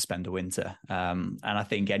amazing way to spend a winter. And I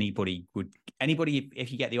think anybody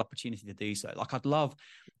if you get the opportunity to do so, like I'd love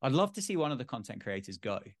to see one of the content creators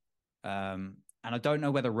go. And I don't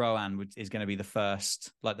know whether Rohan is going to be the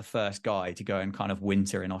first guy to go and kind of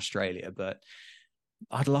winter in Australia, but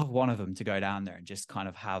I'd love one of them to go down there and just kind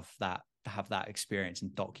of have that experience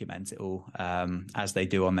and document it all as they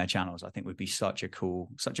do on their channels. I think would be such a cool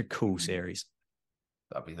series.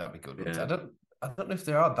 That'd be good. Yeah. I don't know if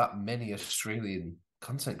there are that many Australian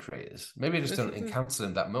content creators. Maybe I just don't encounter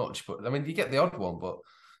them that much. But I mean, you get the odd one, but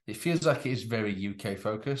it feels like it is very UK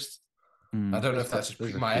focused. I don't know if that's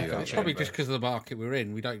just my echo chamber. Probably just because of the market we're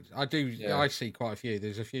in. We don't. I see quite a few.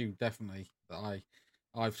 There's a few definitely that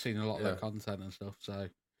I've seen a lot of their content and stuff. So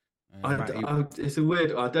it's a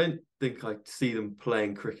weird. I don't think I see them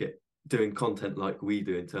playing cricket, doing content like we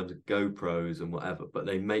do in terms of GoPros and whatever. But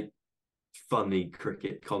they make funny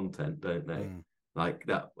cricket content, don't they? Like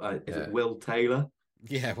that. Is it Will Taylor?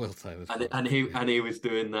 Yeah, Will Taylor. And he was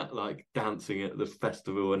doing that like dancing at the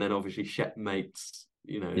festival, and then obviously Shepmates,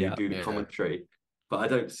 do the commentary. But I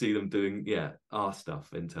don't see them doing our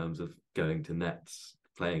stuff in terms of going to nets,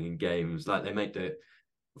 playing in games. Like they might do it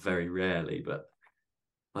very rarely, but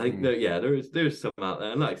I think that there is some out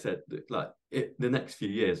there. And like I said, like the next few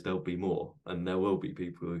years there'll be more, and there will be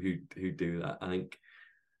people who do that. I think.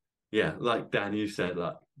 Yeah, like Dan, you said,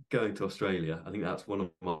 like going to Australia, I think that's one of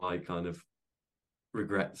my kind of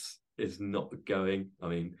regrets is not going. I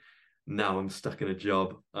mean, now I'm stuck in a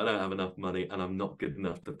job, I don't have enough money, and I'm not good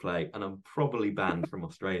enough to play, and I'm probably banned from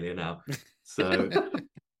Australia now. So,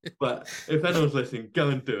 but if anyone's listening, go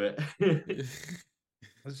and do it. There's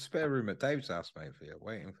a spare room at Dave's house, mate, for you,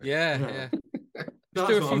 waiting for you. Yeah. Just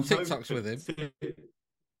do a few TikToks with him.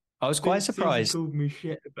 I was quite surprised. He called me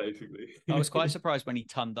shit, basically. I was quite surprised when he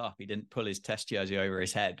turned up. He didn't pull his test jersey over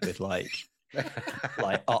his head with like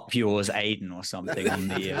up yours, Aiden, or something on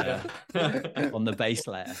the base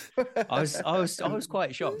layer. I was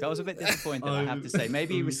quite shocked. I was a bit disappointed. I have to say,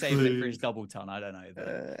 maybe he was saving it for his double ton. I don't know.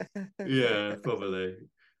 But... Yeah, probably.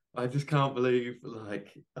 I just can't believe,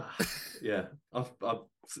 I've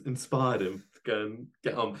inspired him to go and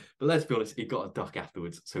get on. But let's be honest, he got a duck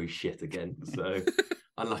afterwards, so he's shit again. So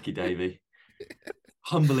unlucky, Davey.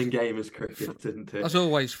 Humbling gamers cricket, isn't it? As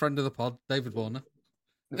always, friend of the pod, David Warner.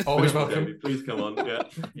 Always welcome. Davey, please come on.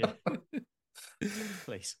 Yeah.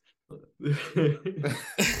 Please.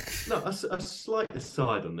 No, a slight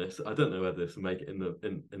aside on this. I don't know whether this will make it in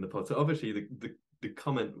the pod. So obviously, the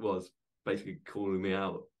comment was basically calling me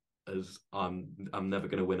out as I'm never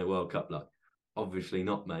going to win a World Cup. Like, obviously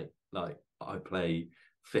not, mate. Like, I play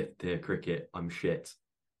 5th tier cricket. I'm shit.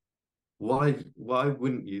 Why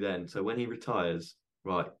wouldn't you then? So when he retires,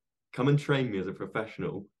 right, come and train me as a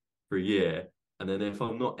professional for a year, and then if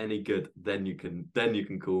I'm not any good, then you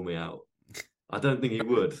can call me out. I don't think he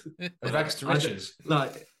would. Rags to riches.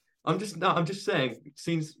 I'm just saying,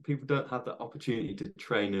 since people don't have the opportunity to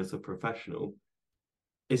train as a professional,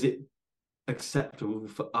 is it acceptable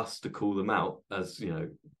for us to call them out as,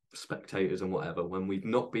 spectators and whatever, when we've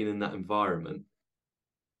not been in that environment,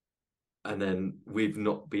 and then we've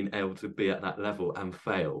not been able to be at that level and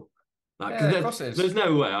fail? Like, there's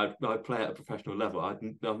no way I'd play at a professional level.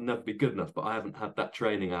 I'll never be good enough, but I haven't had that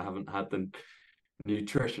training. I haven't had the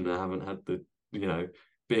nutrition. I haven't had the,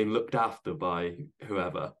 being looked after by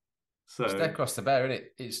whoever. So it's dead across the bear, isn't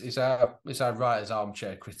it? It's our right as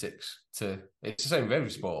armchair critics to. It's the same with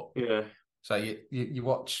every sport. Yeah. So you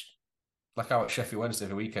watch, like I watch Sheffield Wednesday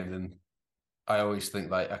every weekend, and I always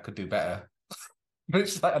think like I could do better. But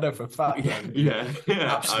it's like I know for a fact. Yeah,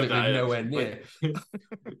 absolutely nowhere near.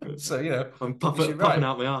 So I'm puffing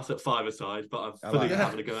out my arse at 5-a-side, but I'm fully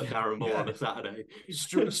having to go at Darren Moore on a Saturday.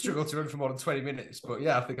 Struggle to run for more than 20 minutes, but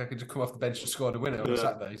I think I could just come off the bench and score the winner on a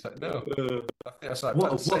Saturday. He's like, no. I think that's like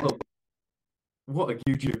what a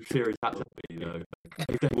YouTube series that would be,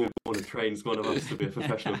 If they all want to train one of us to be a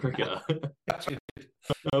professional cricketer. That'd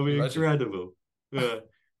be incredible. Yeah.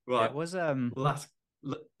 Right. It was last.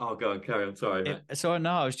 I'll go and carry on. Sorry.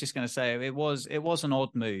 I was just going to say it was an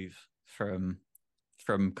odd move from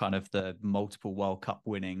kind of the multiple World Cup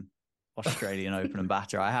winning Australian Open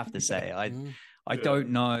batter. I have to say, I don't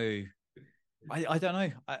know. I don't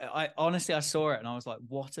know. I honestly, I saw it and I was like,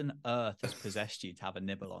 what on earth has possessed you to have a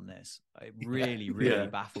nibble on this? It really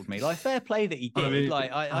baffled me. Like, fair play that he did.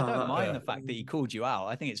 I don't mind the fact that he called you out.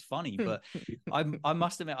 I think it's funny, but I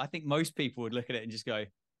must admit, I think most people would look at it and just go,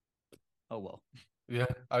 oh, well. Yeah.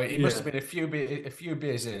 I mean, it must have been a few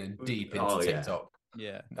beers in and deep into TikTok.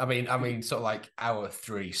 Yeah. I mean, sort of like hour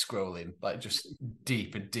 3 scrolling, like just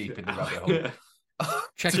deep in the rabbit hole.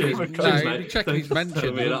 Checking his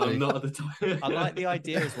mention. I'm not at the time. I like the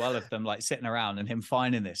idea as well of them like sitting around and him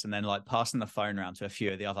finding this and then like passing the phone around to a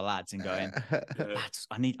few of the other lads and going, lads,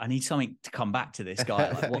 I need something to come back to this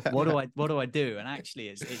guy. Like, what do I do? And actually,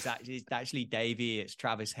 it's actually Davey, it's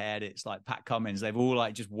Travis Head, it's like Pat Cummins. They've all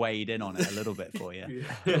like just weighed in on it a little bit for you.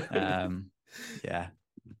 Yeah.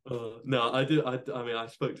 No, I do. I mean, I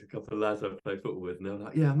spoke to a couple of lads I play football with, and they were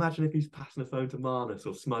like, "Yeah, imagine if he's passing the phone to Marnus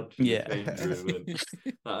or Smudge in the change room."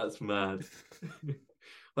 And that's mad.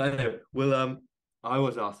 But anyway, I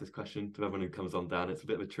always ask this question to everyone who comes on down. It's a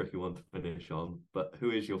bit of a tricky one to finish on, but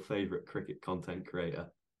who is your favourite cricket content creator?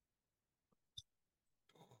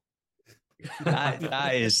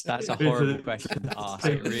 That's a horrible question to ask.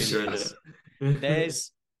 It really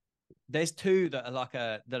is. There's two that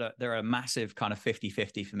are they're a massive kind of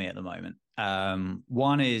 50-50 for me at the moment.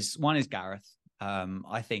 One is Gareth.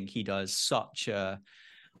 I think he does such an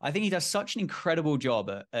incredible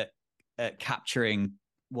job at capturing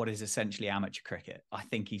what is essentially amateur cricket. I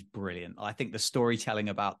think he's brilliant. I think the storytelling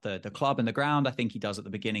about the club and the ground, I think he does at the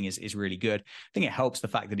beginning is really good. I think it helps the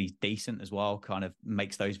fact that he's decent as well, kind of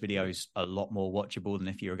makes those videos a lot more watchable than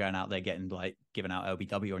if you were going out there getting like giving out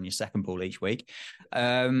LBW on your second ball each week.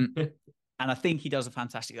 And I think he does a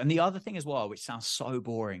fantastic. And the other thing as well, which sounds so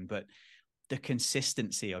boring, but the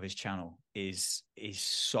consistency of his channel is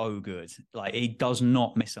so good. Like, he does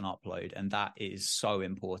not miss an upload, and that is so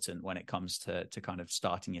important when it comes to kind of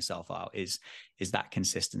starting yourself out. Is that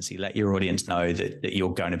consistency? Let your audience know that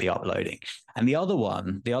you're going to be uploading. And the other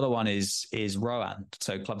one is Rohan,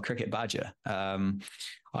 so Club Cricket Badger. I'm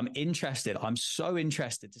so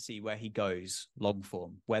interested to see where he goes long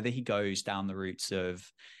form, whether he goes down the routes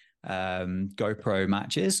of GoPro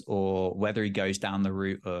matches, or whether he goes down the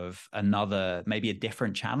route of maybe a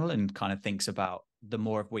different channel and kind of thinks about the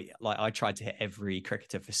more I tried to hit every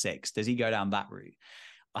cricketer for 6. Does he go down that route?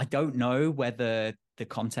 I don't know whether the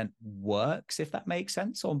content works, if that makes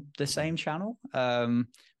sense, on the same channel. But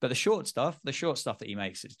the short stuff that he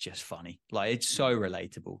makes is just funny. Like, it's so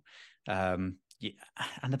relatable. Yeah.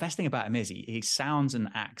 And the best thing about him is he sounds and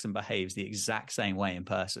acts and behaves the exact same way in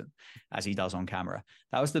person as he does on camera.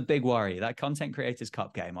 That was the big worry. That Content Creators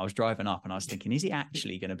Cup game, I was driving up and I was thinking, is he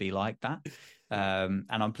actually going to be like that? And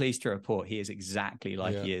I'm pleased to report he is exactly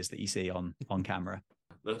like he is that you see on camera.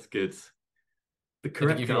 That's good. The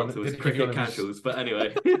correct answer was cricket casuals, but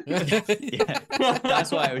anyway. Yeah,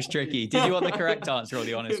 that's why it was tricky. Did you want the correct answer or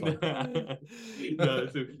the honest one? No,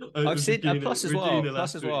 I've seen plus as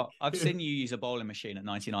well. I've seen you use a bowling machine at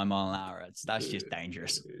 99 mile an hour. That's just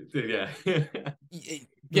dangerous. Yeah.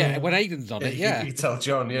 Yeah, when Aiden's on it, yeah. You tell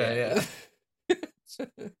John, yeah.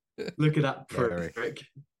 Look at that prick.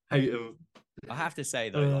 Hate him. I have to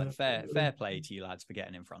say though, like, fair play to you lads for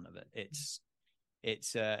getting in front of it.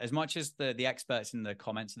 It's as much as the experts in the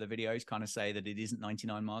comments of the videos kind of say that it isn't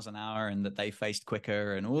 99 miles an hour and that they faced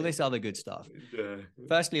quicker and all this other good stuff. Yeah.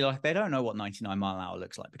 Firstly, like, they don't know what 99 mile an hour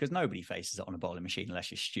looks like, because nobody faces it on a bowling machine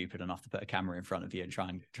unless you're stupid enough to put a camera in front of you and try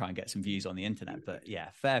and get some views on the internet. But yeah,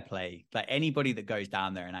 fair play. Like, anybody that goes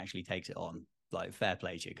down there and actually takes it on, like, fair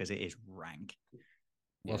play to you, because it is rank.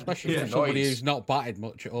 Well, especially for somebody who's not batted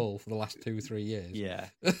much at all for the last 2-3 years. Yeah.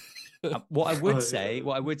 What I would say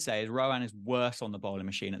is Rohan is worse on the bowling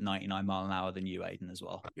machine at 99 mile an hour than you, Aiden, as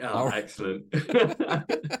well. Oh, excellent.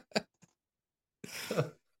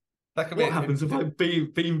 What happens if I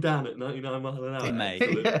beam down at 99 mile an hour? Mate.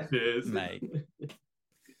 Cheers. Mate.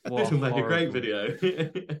 This will make a great video.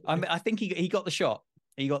 I think he got the shot.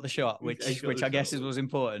 He got the shot, which I guess was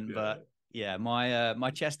important, yeah. But yeah,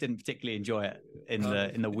 my chest didn't particularly enjoy it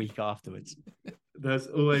in the week afterwards. there's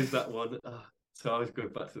always that one. So I was going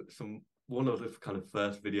back to one of the kind of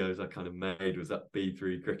first videos I kind of made was at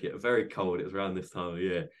B3 Cricket. Very cold. It was around this time of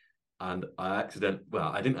year, and I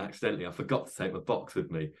didn't accidentally. I forgot to take my box with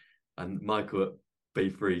me, and Michael at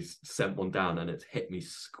B3 sent one down, and it's hit me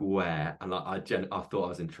square. And I thought I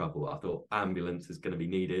was in trouble. I thought ambulance is going to be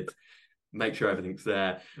needed. Make sure everything's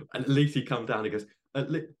there. And at least he comes down and goes, at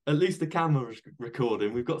least the camera's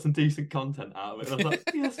recording. We've got some decent content out of it. And I was like,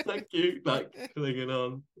 yes, thank you. Like, clinging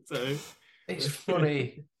on. So it's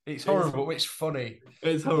funny. It's horrible. It's funny.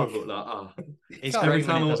 It's horrible. Like, it's every great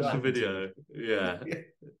time I when it watch does the happen to video, yeah.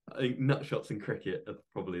 I think nut shots in cricket are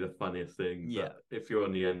probably the funniest thing. Yeah. But if you're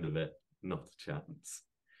on the end of it, not a chance.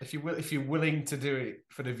 If you're willing to do it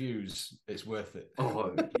for the views, it's worth it.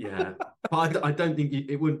 Oh yeah, but I don't think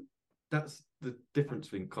it would. That's the difference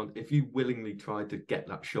between if you willingly tried to get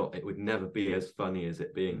that shot, it would never be as funny as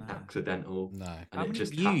it being accidental. No. And it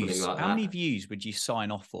just happening like how that. many views would you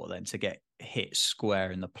sign off for then to get hit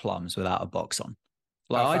square in the plums without a box on?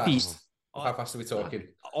 Like How fast are we talking?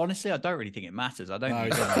 Honestly, I don't really think it matters. I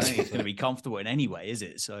don't think it's going to be comfortable in any way, is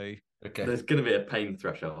it? So okay, there's going to be a pain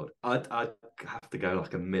threshold. I'd have to go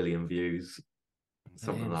like 1 million views,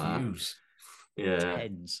 something like views. that. Yeah,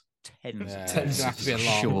 tens. Yeah, Tens. have to be a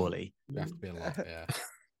lot. Surely. It'd have to be a lot, yeah.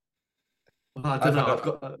 I don't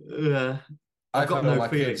know. I've got no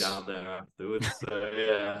feeling down there afterwards. So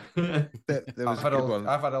yeah, I've had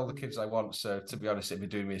all the kids I want. So to be honest, it'd be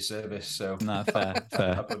doing me a service. So No, fair.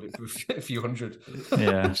 I've done it for a few hundred.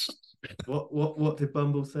 Yeah. What did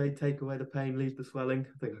Bumble say? Take away the pain, leave the swelling.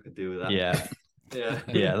 I think I could do with that. Yeah.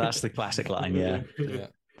 Yeah. That's the classic line. Yeah.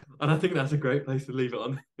 And I think that's a great place to leave it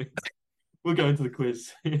on. We'll go into the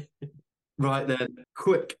quiz. Right then,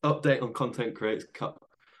 quick update on Content Creators Cup.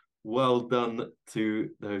 Well done to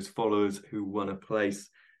those followers who won a place.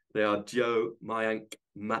 They are Joe, Mayank,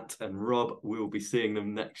 Matt, and Rob. We will be seeing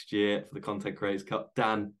them next year for the Content Creators Cup.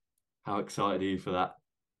 Dan, how excited are you for that?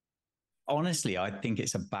 Honestly, I think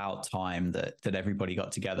it's about time that everybody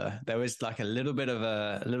got together. There was like a little bit of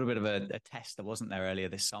a test that wasn't there earlier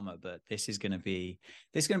this summer, but this is going to be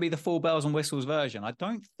the full bells and whistles version. I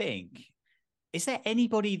don't think. Is there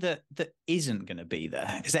anybody that isn't going to be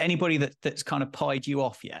there? Is there anybody that's kind of pied you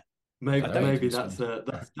off yet? Maybe that's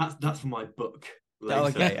for my book. Oh,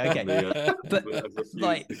 okay. But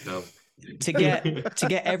like to get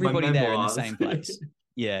everybody there in the same place.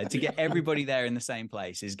 Yeah, to get everybody there in the same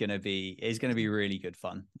place is gonna be really good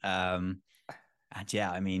fun. And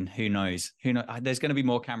yeah, I mean, who knows? There's going to be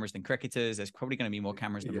more cameras than cricketers. There's probably going to be more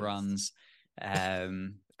cameras than runs.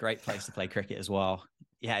 Great place to play cricket as well.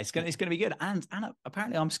 Yeah, it's going to be good. And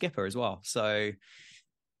apparently I'm skipper as well. So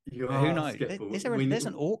who knows? There's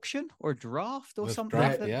an auction or a draft or something?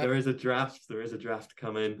 There is a draft. There is a draft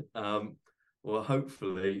coming. Well,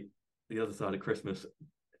 hopefully the other side of Christmas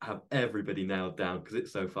have everybody nailed down because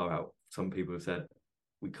it's so far out. Some people have said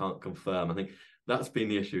we can't confirm. I think that's been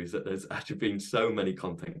the issue, is that there's actually been so many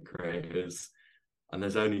content creators and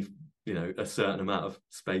there's only, a certain amount of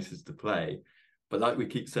spaces to play. But like we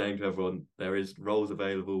keep saying to everyone, there is roles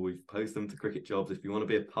available. We've posted them to Cricket Jobs. If you want to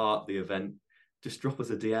be a part of the event, just drop us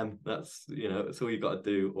a DM. That's all you got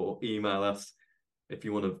to do, or email us if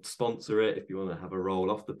you want to sponsor it, if you want to have a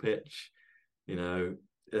role off the pitch. We're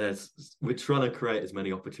trying to create as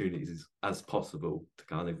many opportunities as possible to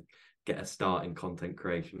kind of get a start in content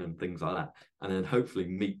creation and things like that, and then hopefully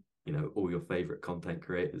meet all your favorite content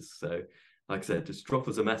creators. So like I said, just drop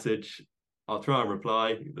us a message. I'll try and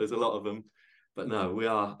reply. There's a lot of them, but no, we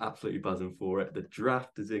are absolutely buzzing for it. The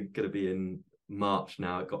draft is going to be in March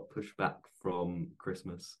now. It got pushed back from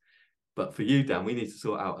Christmas, but for you, Dan, we need to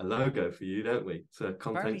sort out a logo for you, don't we? So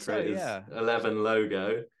Content Creators 11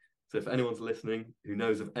 logo. So if anyone's listening who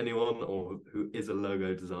knows of anyone or who is a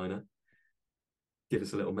logo designer, give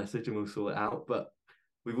us a little message and we'll sort it out. But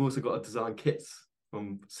we've also got to design kits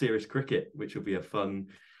from Serious Cricket, which will be a fun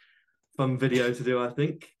video to do, I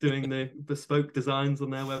think, doing the bespoke designs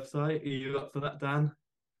on their website. Are you up for that, Dan?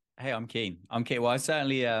 Hey, I'm keen. Well, I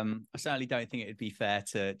certainly don't think it would be fair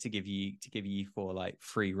to give you for like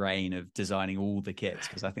free reign of designing all the kits,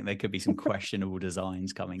 because I think there could be some questionable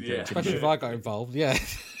designs coming through. Especially if I got involved, yeah.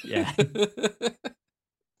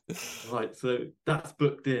 Right, so that's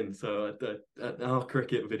booked in. So our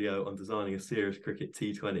cricket video on designing a Serious Cricket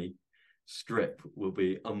T20 strip will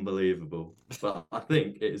be unbelievable. But I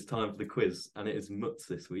think it is time for the quiz, and it is Mutz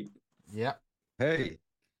this week. Yeah. Hey.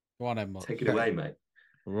 Go on then, Mutz. Take it away, mate.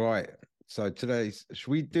 Right. So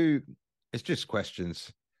it's just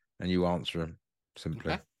questions and you answer them.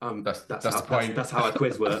 Simply. Okay. That's the point. That's how our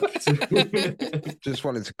quiz works. Just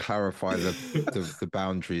wanted to clarify the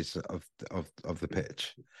boundaries of the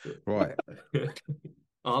pitch. Right.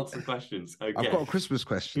 Answer questions. Okay. I've got a Christmas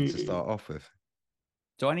question to start off with.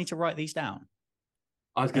 Do I need to write these down?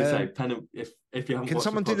 I was going to say, pen and if you haven't Can watched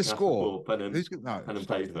someone the do the podcast score? before, pen No, and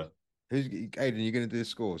stop. paper. Aiden, you're going to do the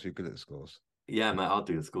scores. You're good at the scores. Yeah, mate, I'll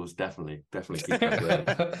do the scores. Definitely keep track of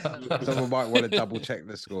them. Someone might want to double check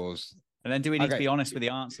the scores. And then do we need to be honest with the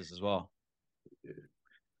answers as well?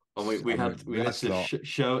 And we had to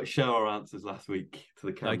show our answers last week to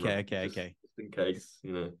the camera. Okay. Just in case,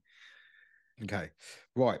 Okay,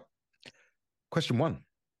 right. Question 1: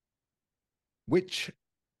 Which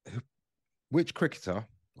cricketer,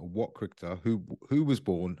 or what cricketer, who was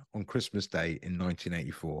born on Christmas Day in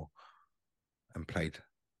 1984 and played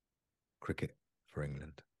cricket for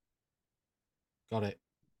England? Got it.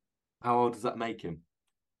 How old does that make him?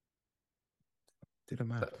 Did a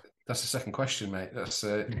math. That's the second question, mate. That's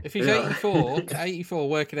If he's 84,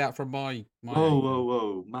 work it out from my.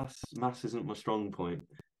 Whoa! Maths isn't my strong point.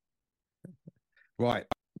 Right.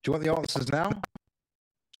 Do you want the answers now? Do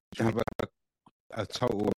you have a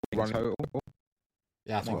total run total?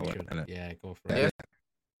 Yeah, I think we should. Yeah, go for it.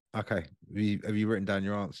 Yeah. Okay. Have you written down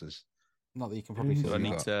your answers? Not that you can probably see. Do I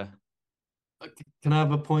need to? Can I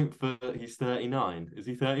have a point for he's 39? Is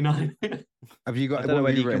he 39? Have you got? I don't know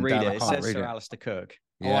whether you can read down? it. It says Sir Alistair Cook.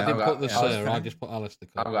 Yeah, I didn't put the Sir. I just put Alistair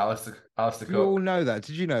Cook. I've got Alistair Cook. You all know that.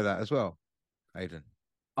 Did you know that as well, Aiden?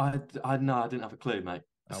 I didn't have a clue, mate.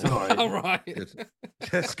 Oh, sorry. All right. Good.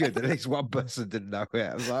 That's good. At least one person didn't know it.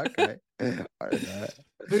 I was like, okay. I don't know.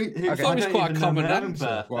 I thought it was quite a common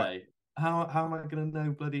answer. Right. How am I going to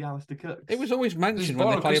know bloody Alistair Cook? It was always mentioned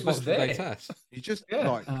when they play a Boxing Day test. You're just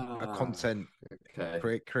like a content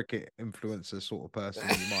cricket influencer sort of person.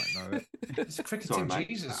 You might know it. It's a cricketing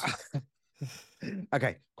Jesus.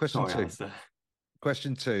 Okay, question 2. Alistair.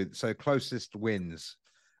 Question 2. So closest wins,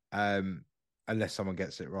 unless someone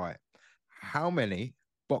gets it right. How many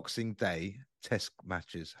Boxing Day test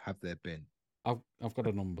matches have there been? I've got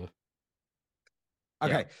a number.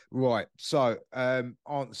 Okay, right. So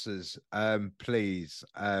answers, please.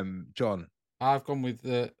 John. I've gone with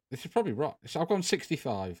this is probably right. So I've gone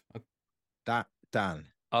 65. Dan.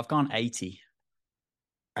 I've gone 80.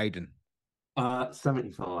 Aiden.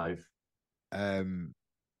 75. Adam.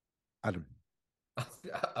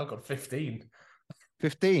 I've got 15.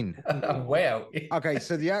 15. I'm way out. Okay,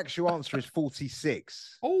 so the actual answer is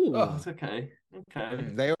 46. Oh, It's okay.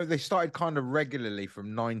 They started kind of regularly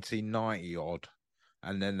from 1990 odd,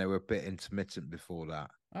 and then they were a bit intermittent before that.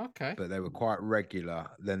 Okay. But they were quite regular.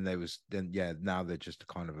 Now they're just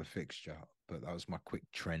kind of a fixture. But that was my quick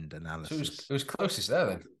trend analysis. So it was closest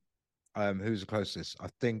there then. Who's the closest? I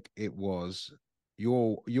think it was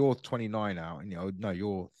you're 29 out, and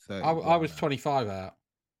you're 30. I was 25 out.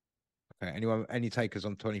 Okay. Any takers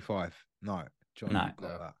on 25? No. John, No. you've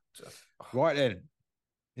got that. Right then.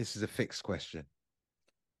 This is a fixed question.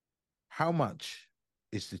 How much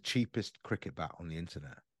is the cheapest cricket bat on the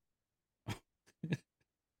internet?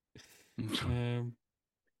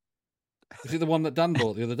 Is it the one that Dan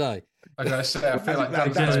bought the other day? I gotta say, I feel like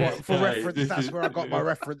that's where I got my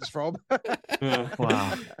reference from.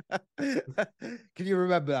 Wow. Can you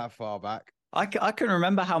remember that far back? I can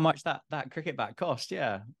remember how much that cricket bat cost.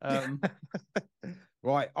 Yeah.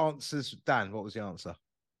 Right. Answers. Dan, what was the answer?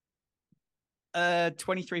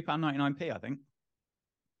 £23.99p, I think.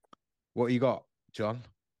 What you got, John?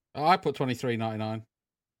 I put 23.99.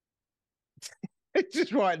 It's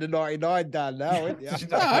just writing the 99 down now, isn't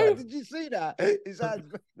it? No. Did you see that?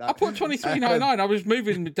 I put 23.99. I was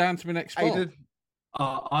moving down to my next spot.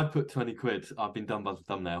 I put 20 quid. I've been done by the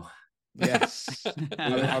thumbnail. Yes.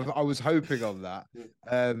 I was hoping on that.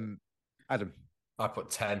 Adam. I put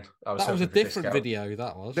 10. That was a different video.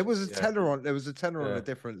 That was. There was a tenner on. There was a tenner on a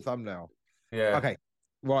different thumbnail. Yeah. Okay.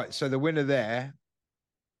 Right. So the winner there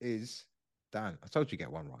is Dan. I told you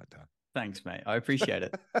get one right, Dan. Thanks, mate. I appreciate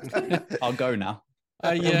it. I'll go now.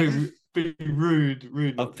 Yeah. Be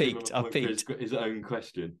rude. I've peaked. His own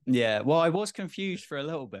question. Yeah. Well, I was confused for a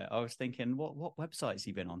little bit. I was thinking, what website's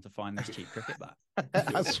he been on to find this cheap cricket bat?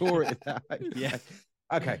 I saw it. Yeah.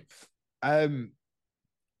 Okay.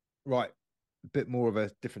 Right. A bit more of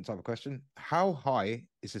a different type of question. How high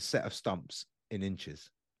is a set of stumps in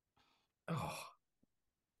inches? Oh.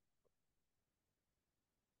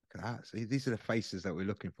 Look at that. See, these are the faces that we're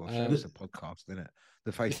looking for. Show us a podcast, isn't it?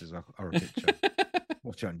 The faces are a picture.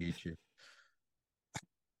 Watch it on YouTube.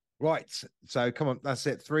 Right. So come on. That's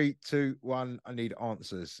it. 3, 2, 1. I need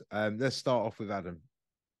answers. Let's start off with Adam.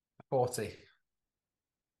 40.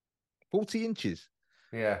 40 inches.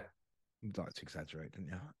 Yeah. You'd like to exaggerate, didn't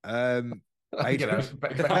you? You know,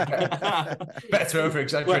 better to over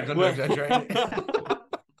exaggerate than under exaggerate. I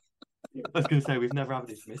was going to say we've never had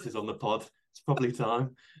these misses on the pod. It's probably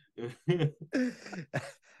time.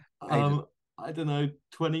 I don't know,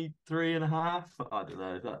 23 and a half. I don't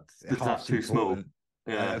know. That's too important. Small.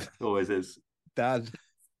 Yeah, it always is. Dad,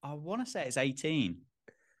 I want to say it's 18.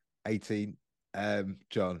 18.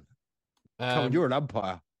 John, come on, you're an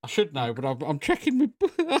umpire. I should know, but I'm checking my.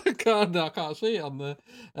 I can't see it on the.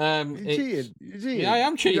 You're cheating. Yeah, I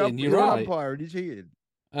am cheating. You're right. An umpire and you're cheating.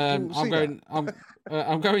 I'm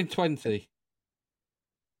going 20.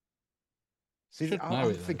 See,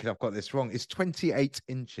 I'm thinking I've got this wrong. It's 28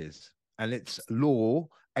 inches, and it's law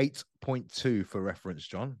 8.2 for reference.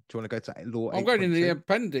 John, do you want to go to law? I'm going in the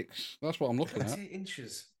appendix. That's what I'm looking 28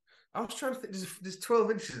 inches. I was trying to think. There's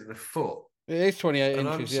 12 inches in a foot. It is 28 inches.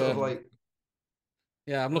 I'm sort of like.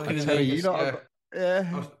 Yeah, I'm looking at the.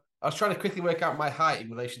 I was trying to quickly work out my height in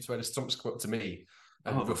relation to where the stumps come up to me,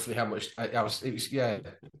 and roughly how much I was. It was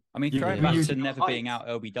I mean, throwing back to never being out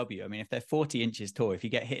LBW. I mean, if they're 40 inches tall, if you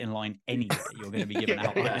get hit in line anywhere, you're going to be given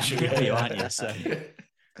out, aren't you? So.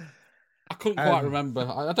 I couldn't quite remember.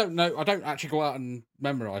 I don't know. I don't actually go out and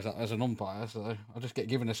memorise that as an umpire, so I just get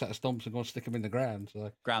given a set of stumps and go and stick them in the ground.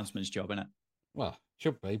 So groundsman's job, isn't it? Well,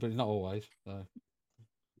 should be, but not always. So.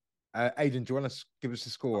 Aidan, do you want to give us a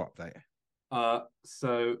score update?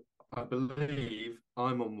 So I believe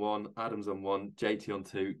I'm on 1, Adam's on 1, JT on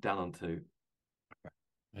 2, Dan on 2.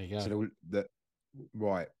 There you go. So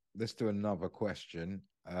right, let's do another question.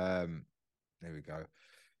 There we go.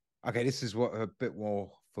 Okay, this is a bit more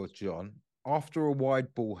for John. After a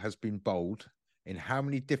wide ball has been bowled, in how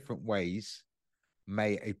many different ways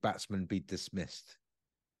may a batsman be dismissed?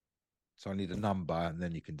 So I need a number, and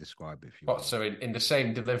then you can describe it if you want. So in the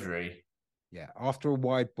same delivery? Yeah. After a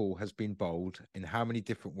wide ball has been bowled, in how many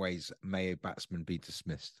different ways may a batsman be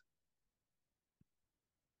dismissed?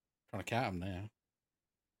 Trying to count them now.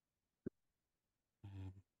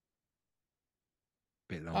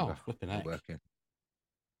 Bit longer. Oh, flipping heck. Working.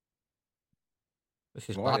 This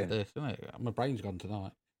is bad, this, isn't it? My brain's gone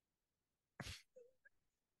tonight.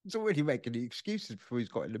 He's already making the excuses before he's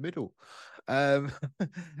got in the middle. Adam,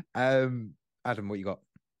 what you got?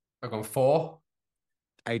 I've gone 4.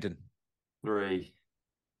 Aidan. 3.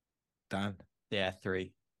 Dan. Yeah,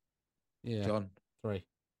 3. Yeah. John. 3.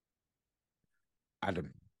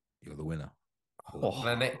 Adam, you're the winner. Oh.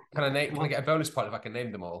 Can I get a bonus point if I can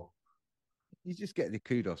name them all? You just get the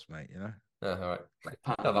kudos, mate, you know? Oh, all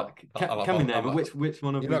right. Can we name it? Which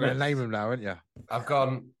one of You're not going to name them now, aren't you? I've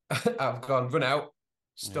gone run out,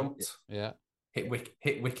 stumped, yeah. hit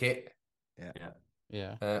wicket,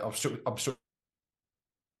 yeah. Obstruct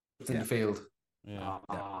in the field. Yeah.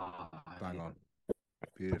 Bang on.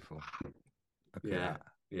 Beautiful. Yeah.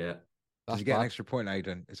 Did you get an extra point,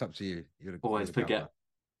 Aidan? It's up to you. Always forget.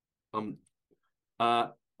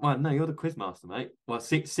 Well, no, you're the quiz master, mate. Well,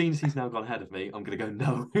 since he's now gone ahead of me, I'm going to go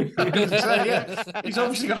no. He's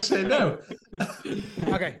obviously got to say no.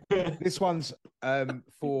 Okay, this one's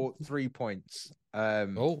for 3 points.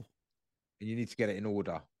 And you need to get it in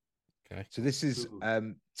order. Okay. So this is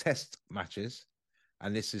test matches,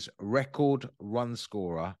 and this is record run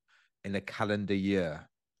scorer in a calendar year.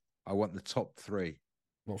 I want the top 3.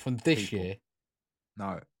 What, from this year?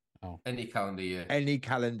 No. Oh. Any calendar year. Any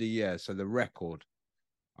calendar year. So the record.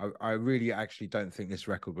 I really actually don't think this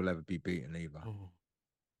record will ever be beaten either.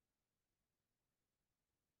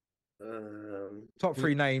 Top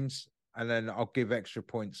 3 names, and then I'll give extra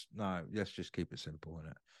points. No, let's just keep it simple,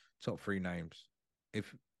 innit? Top 3 names.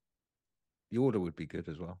 If the order would be good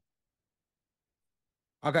as well.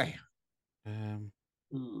 Okay. How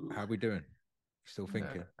are we doing? Still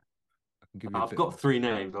thinking? I can give you I've got 3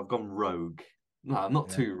 names. I've gone rogue. No, I'm not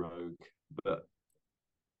too rogue, but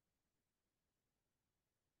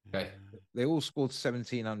okay. They all scored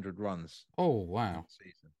 1,700 runs. Oh, wow.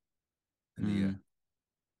 Season in the year.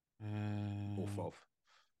 Or 12.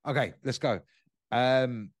 Okay, let's go.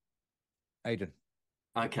 Aidan.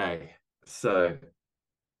 Okay, so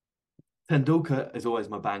Tendulkar is always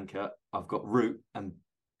my banker. I've got Root and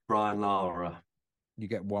Brian Lara. You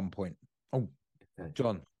get 1 point. Oh, okay.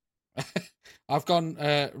 John. I've gone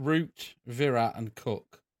Root, Virat, and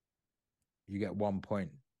Cook. You get 1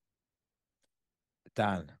 point.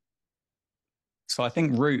 Dan. So I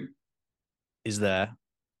think Root is there.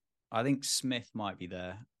 I think Smith might be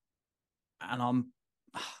there. And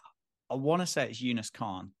I want to say it's Yunus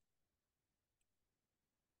Khan.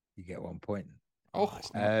 You get 1 point. Oh,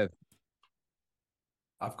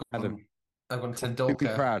 I've gone Tendulkar. Be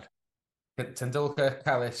proud. Tendulkar,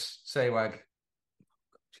 Kallis, Sehwag.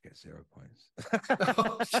 should get 0 points.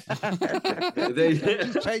 They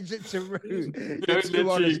just change it to root. You're too literally-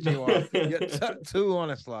 honest, you are. You're too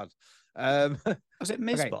honest, lad. Was it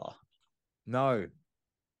Misbah? No.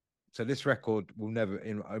 So this record will never,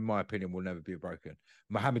 in my opinion, will never be broken.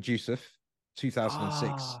 Mohammed Yusuf,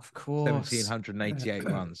 2006, of course, 1,788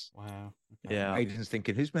 runs. Wow. Yeah. Aiden's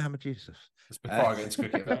thinking, who's Mohammed Yusuf? It's before I get into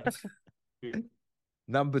cricket.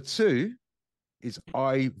 Number 2 is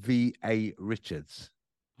IVA Richards.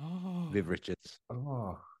 Oh. Viv Richards.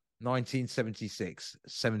 Oh. 1976,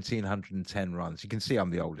 1,710 runs. You can see I'm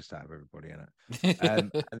the oldest out of everybody in it.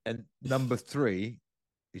 And then number 3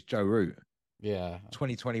 is Joe Root. Yeah.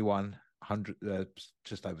 2021,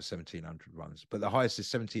 just over 1,700 runs. But the highest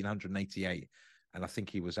is 1,788. And I think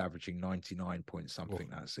he was averaging 99 point something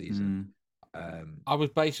that season. I was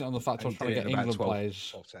basing it on the fact I was trying to get about England 12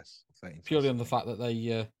 players tests, purely on the fact that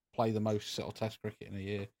they play the most sort of test cricket in a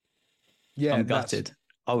year. Yeah, I'm gutted.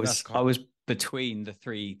 I was between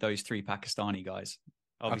those three Pakistani guys.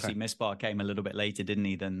 Obviously, Misbah came a little bit later, didn't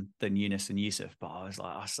he, than Yunus and Yusuf? But I was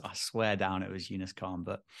like, I swear down it was Yunus Khan.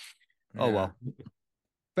 But well.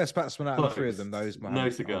 Best batsman out of the 3 of them, though, is No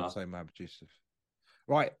cigar. I would say Mohammed Yusuf.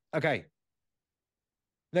 Right. Okay.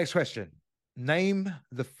 Next question. Name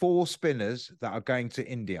the 4 spinners that are going to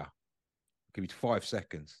India. I'll give you 5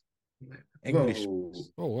 seconds. English. Whoa.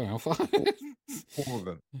 Oh, wow. 4 of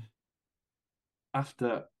them.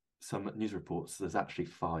 After some news reports, there's actually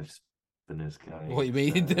 5 spinners going. What do you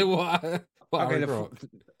mean? So... what Okay,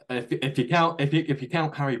 if you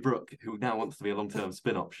count Harry Brook, who now wants to be a long-term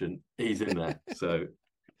spin option, he's in there. So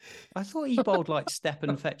I thought he bowled like step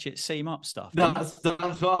and fetch it, seam up stuff. that's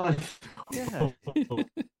fine. Yeah.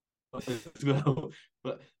 Well,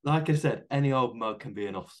 but like I said, any old mug can be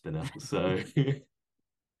an off spinner. So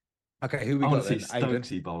okay, who we I got want to then? see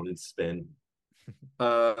Stokesy bowling spin.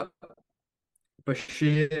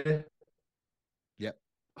 Bashir. Yep.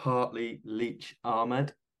 Hartley, Leach,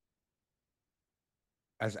 Ahmed.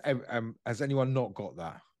 Has anyone not got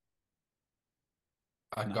that?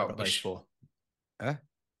 I've got got those 4. Huh?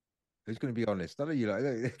 Who's going to be honest? I know you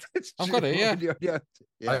like. I've got it. Yeah.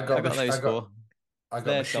 I got those 4. I got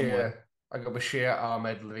There Bashir. somewhere. I got Bashir,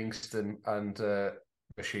 Ahmed, Livingston, and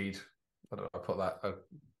Rashid. I don't know. I put that. I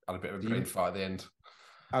had a bit of a green fight at the end.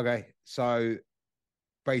 Okay, so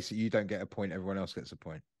basically, you don't get a point. Everyone else gets a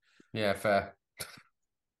point. Yeah, fair.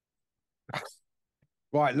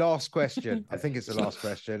 Right, last question. I think it's the last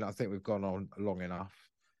question. I think we've gone on long enough.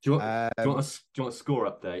 Do you want a score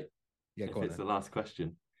update? Yeah, if go on. it's the last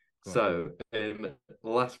question. Go So,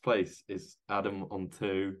 last place is Adam on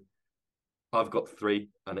 2. I've got 3,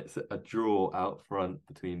 and it's a draw out front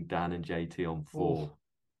between Dan and JT on 4.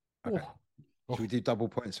 Okay. Should we do double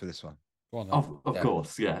points for this one? Go on, Of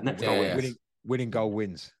course, yeah. Next goal wins. Winning goal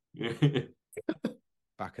wins.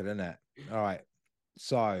 Back of the net. All right.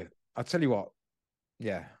 So I'll tell you what.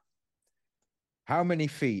 Yeah. How many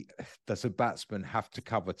feet does a batsman have to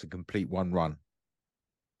cover to complete 1 run?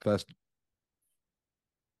 First.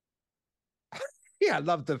 Yeah, I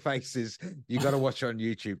love the faces. You got to watch on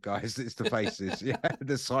YouTube, guys. It's the faces. Yeah,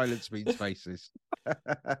 the silence means faces.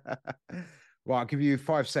 Right, I'll give you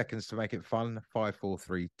 5 seconds to make it fun. 5, 4,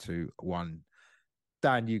 3, 2, 1.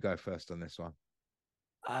 Dan, you go first on this one.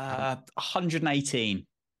 118.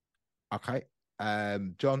 Okay.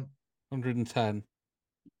 John? 110.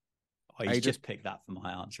 Oh, he's Aidan? just picked that for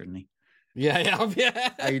my answer, isn't he? Yeah.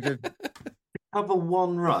 Aidan? Have a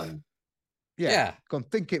 1 run. Yeah. Go on,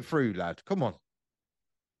 think it through, lad. Come on.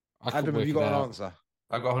 Adam, have you got an answer?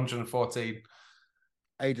 I've got 114.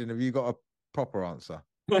 Aidan, have you got a proper answer?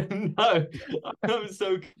 No, I'm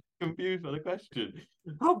so confused by the question.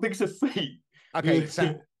 How big's a feet? Okay,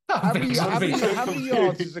 so how many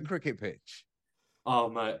yards is a cricket pitch? Oh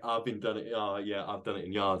mate, I've done it. Oh yeah, I've done it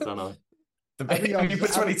in yards, haven't I? You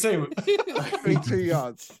put 22. 22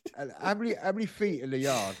 yards. And how many feet in a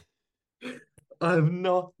yard? I'm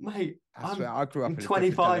not, mate. I grew up I'm in a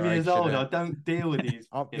 25 years different old. generation. I don't deal with these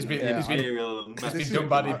imperial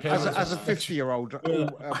as a 50-year-old.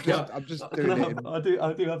 I'm just doing it. I do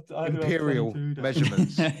have imperial 22,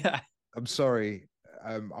 measurements. I'm sorry.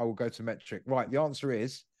 I will go to metric. Right. The answer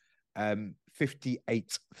is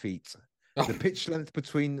 58 feet. The pitch length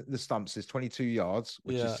between the stumps is 22 yards,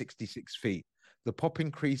 which is 66 feet. The popping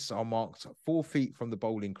crease are marked 4 feet from the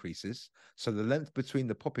bowling creases. So the length between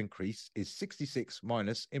the popping crease is 66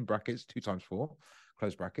 minus, in brackets, 2 times 4,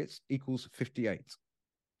 close brackets, equals 58.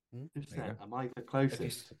 Am I the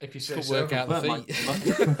closest? If you say Could so. work out the feet.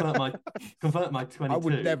 Convert my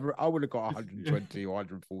 22. I would have got 120 or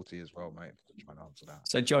 140 as well, mate. Trying to answer that.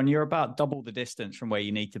 So, John, you're about double the distance from where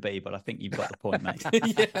you need to be, but I think you've got the point, mate.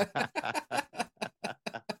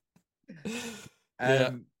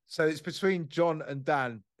 So it's between John and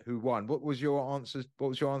Dan who won. What was your answer? What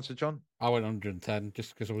was your answer, John? I went 110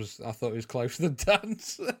 just because I thought it was closer than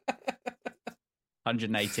Dan's.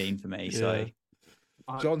 118 for me. So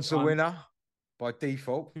John's the winner by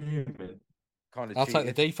default. I'll take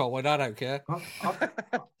the default one. I don't care.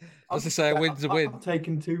 As I say, a win's a win. I've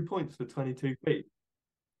taken 2 points for 22 feet.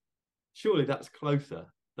 Surely that's closer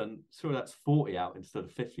than. Surely that's 40 out instead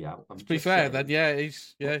of 50 out. To be fair, then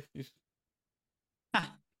he's.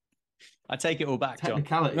 I take it all back, John.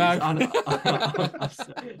 Technicalities. No.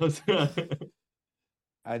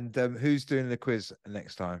 And who's doing the quiz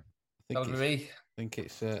next time? That'll be me. I think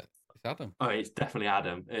it's Adam. Oh, it's definitely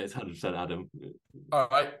Adam. It's 100% Adam. All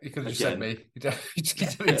right, you could have just said me.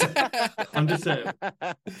 I'm just saying.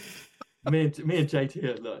 Me and JT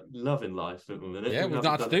are loving life at the minute. Yeah, we've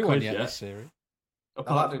not had to do one yet this series.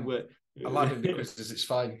 I like doing the quizzes. It's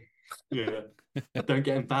fine. Yeah. Don't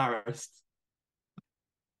get embarrassed.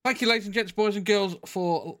 Thank you, ladies and gents, boys and girls,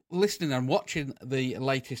 for listening and watching the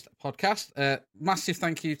latest podcast. Massive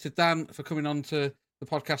thank you to Dan for coming on to the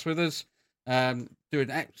podcast with us. Doing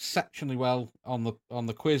exceptionally well on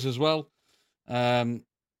the quiz as well. We're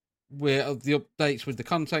the updates with the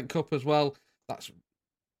Content Cup as well. That's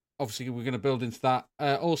obviously we're going to build into that.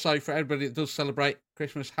 Also, for everybody that does celebrate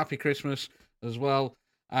Christmas, happy Christmas as well.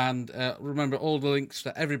 And remember, all the links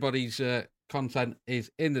to everybody's content is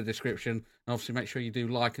in the description. And obviously, make sure you do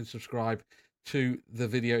like and subscribe to the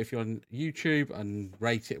video if you're on YouTube, and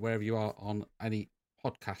rate it wherever you are on any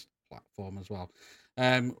podcast platform as well.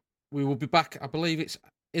 We will be back, I believe it's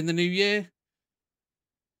in the new year.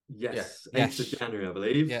 Yes, 8th of January, I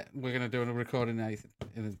believe. Yeah, we're going to do a recording in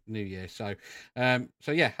the new year. So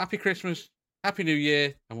yeah, happy Christmas, happy New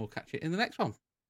Year, and we'll catch you in the next one.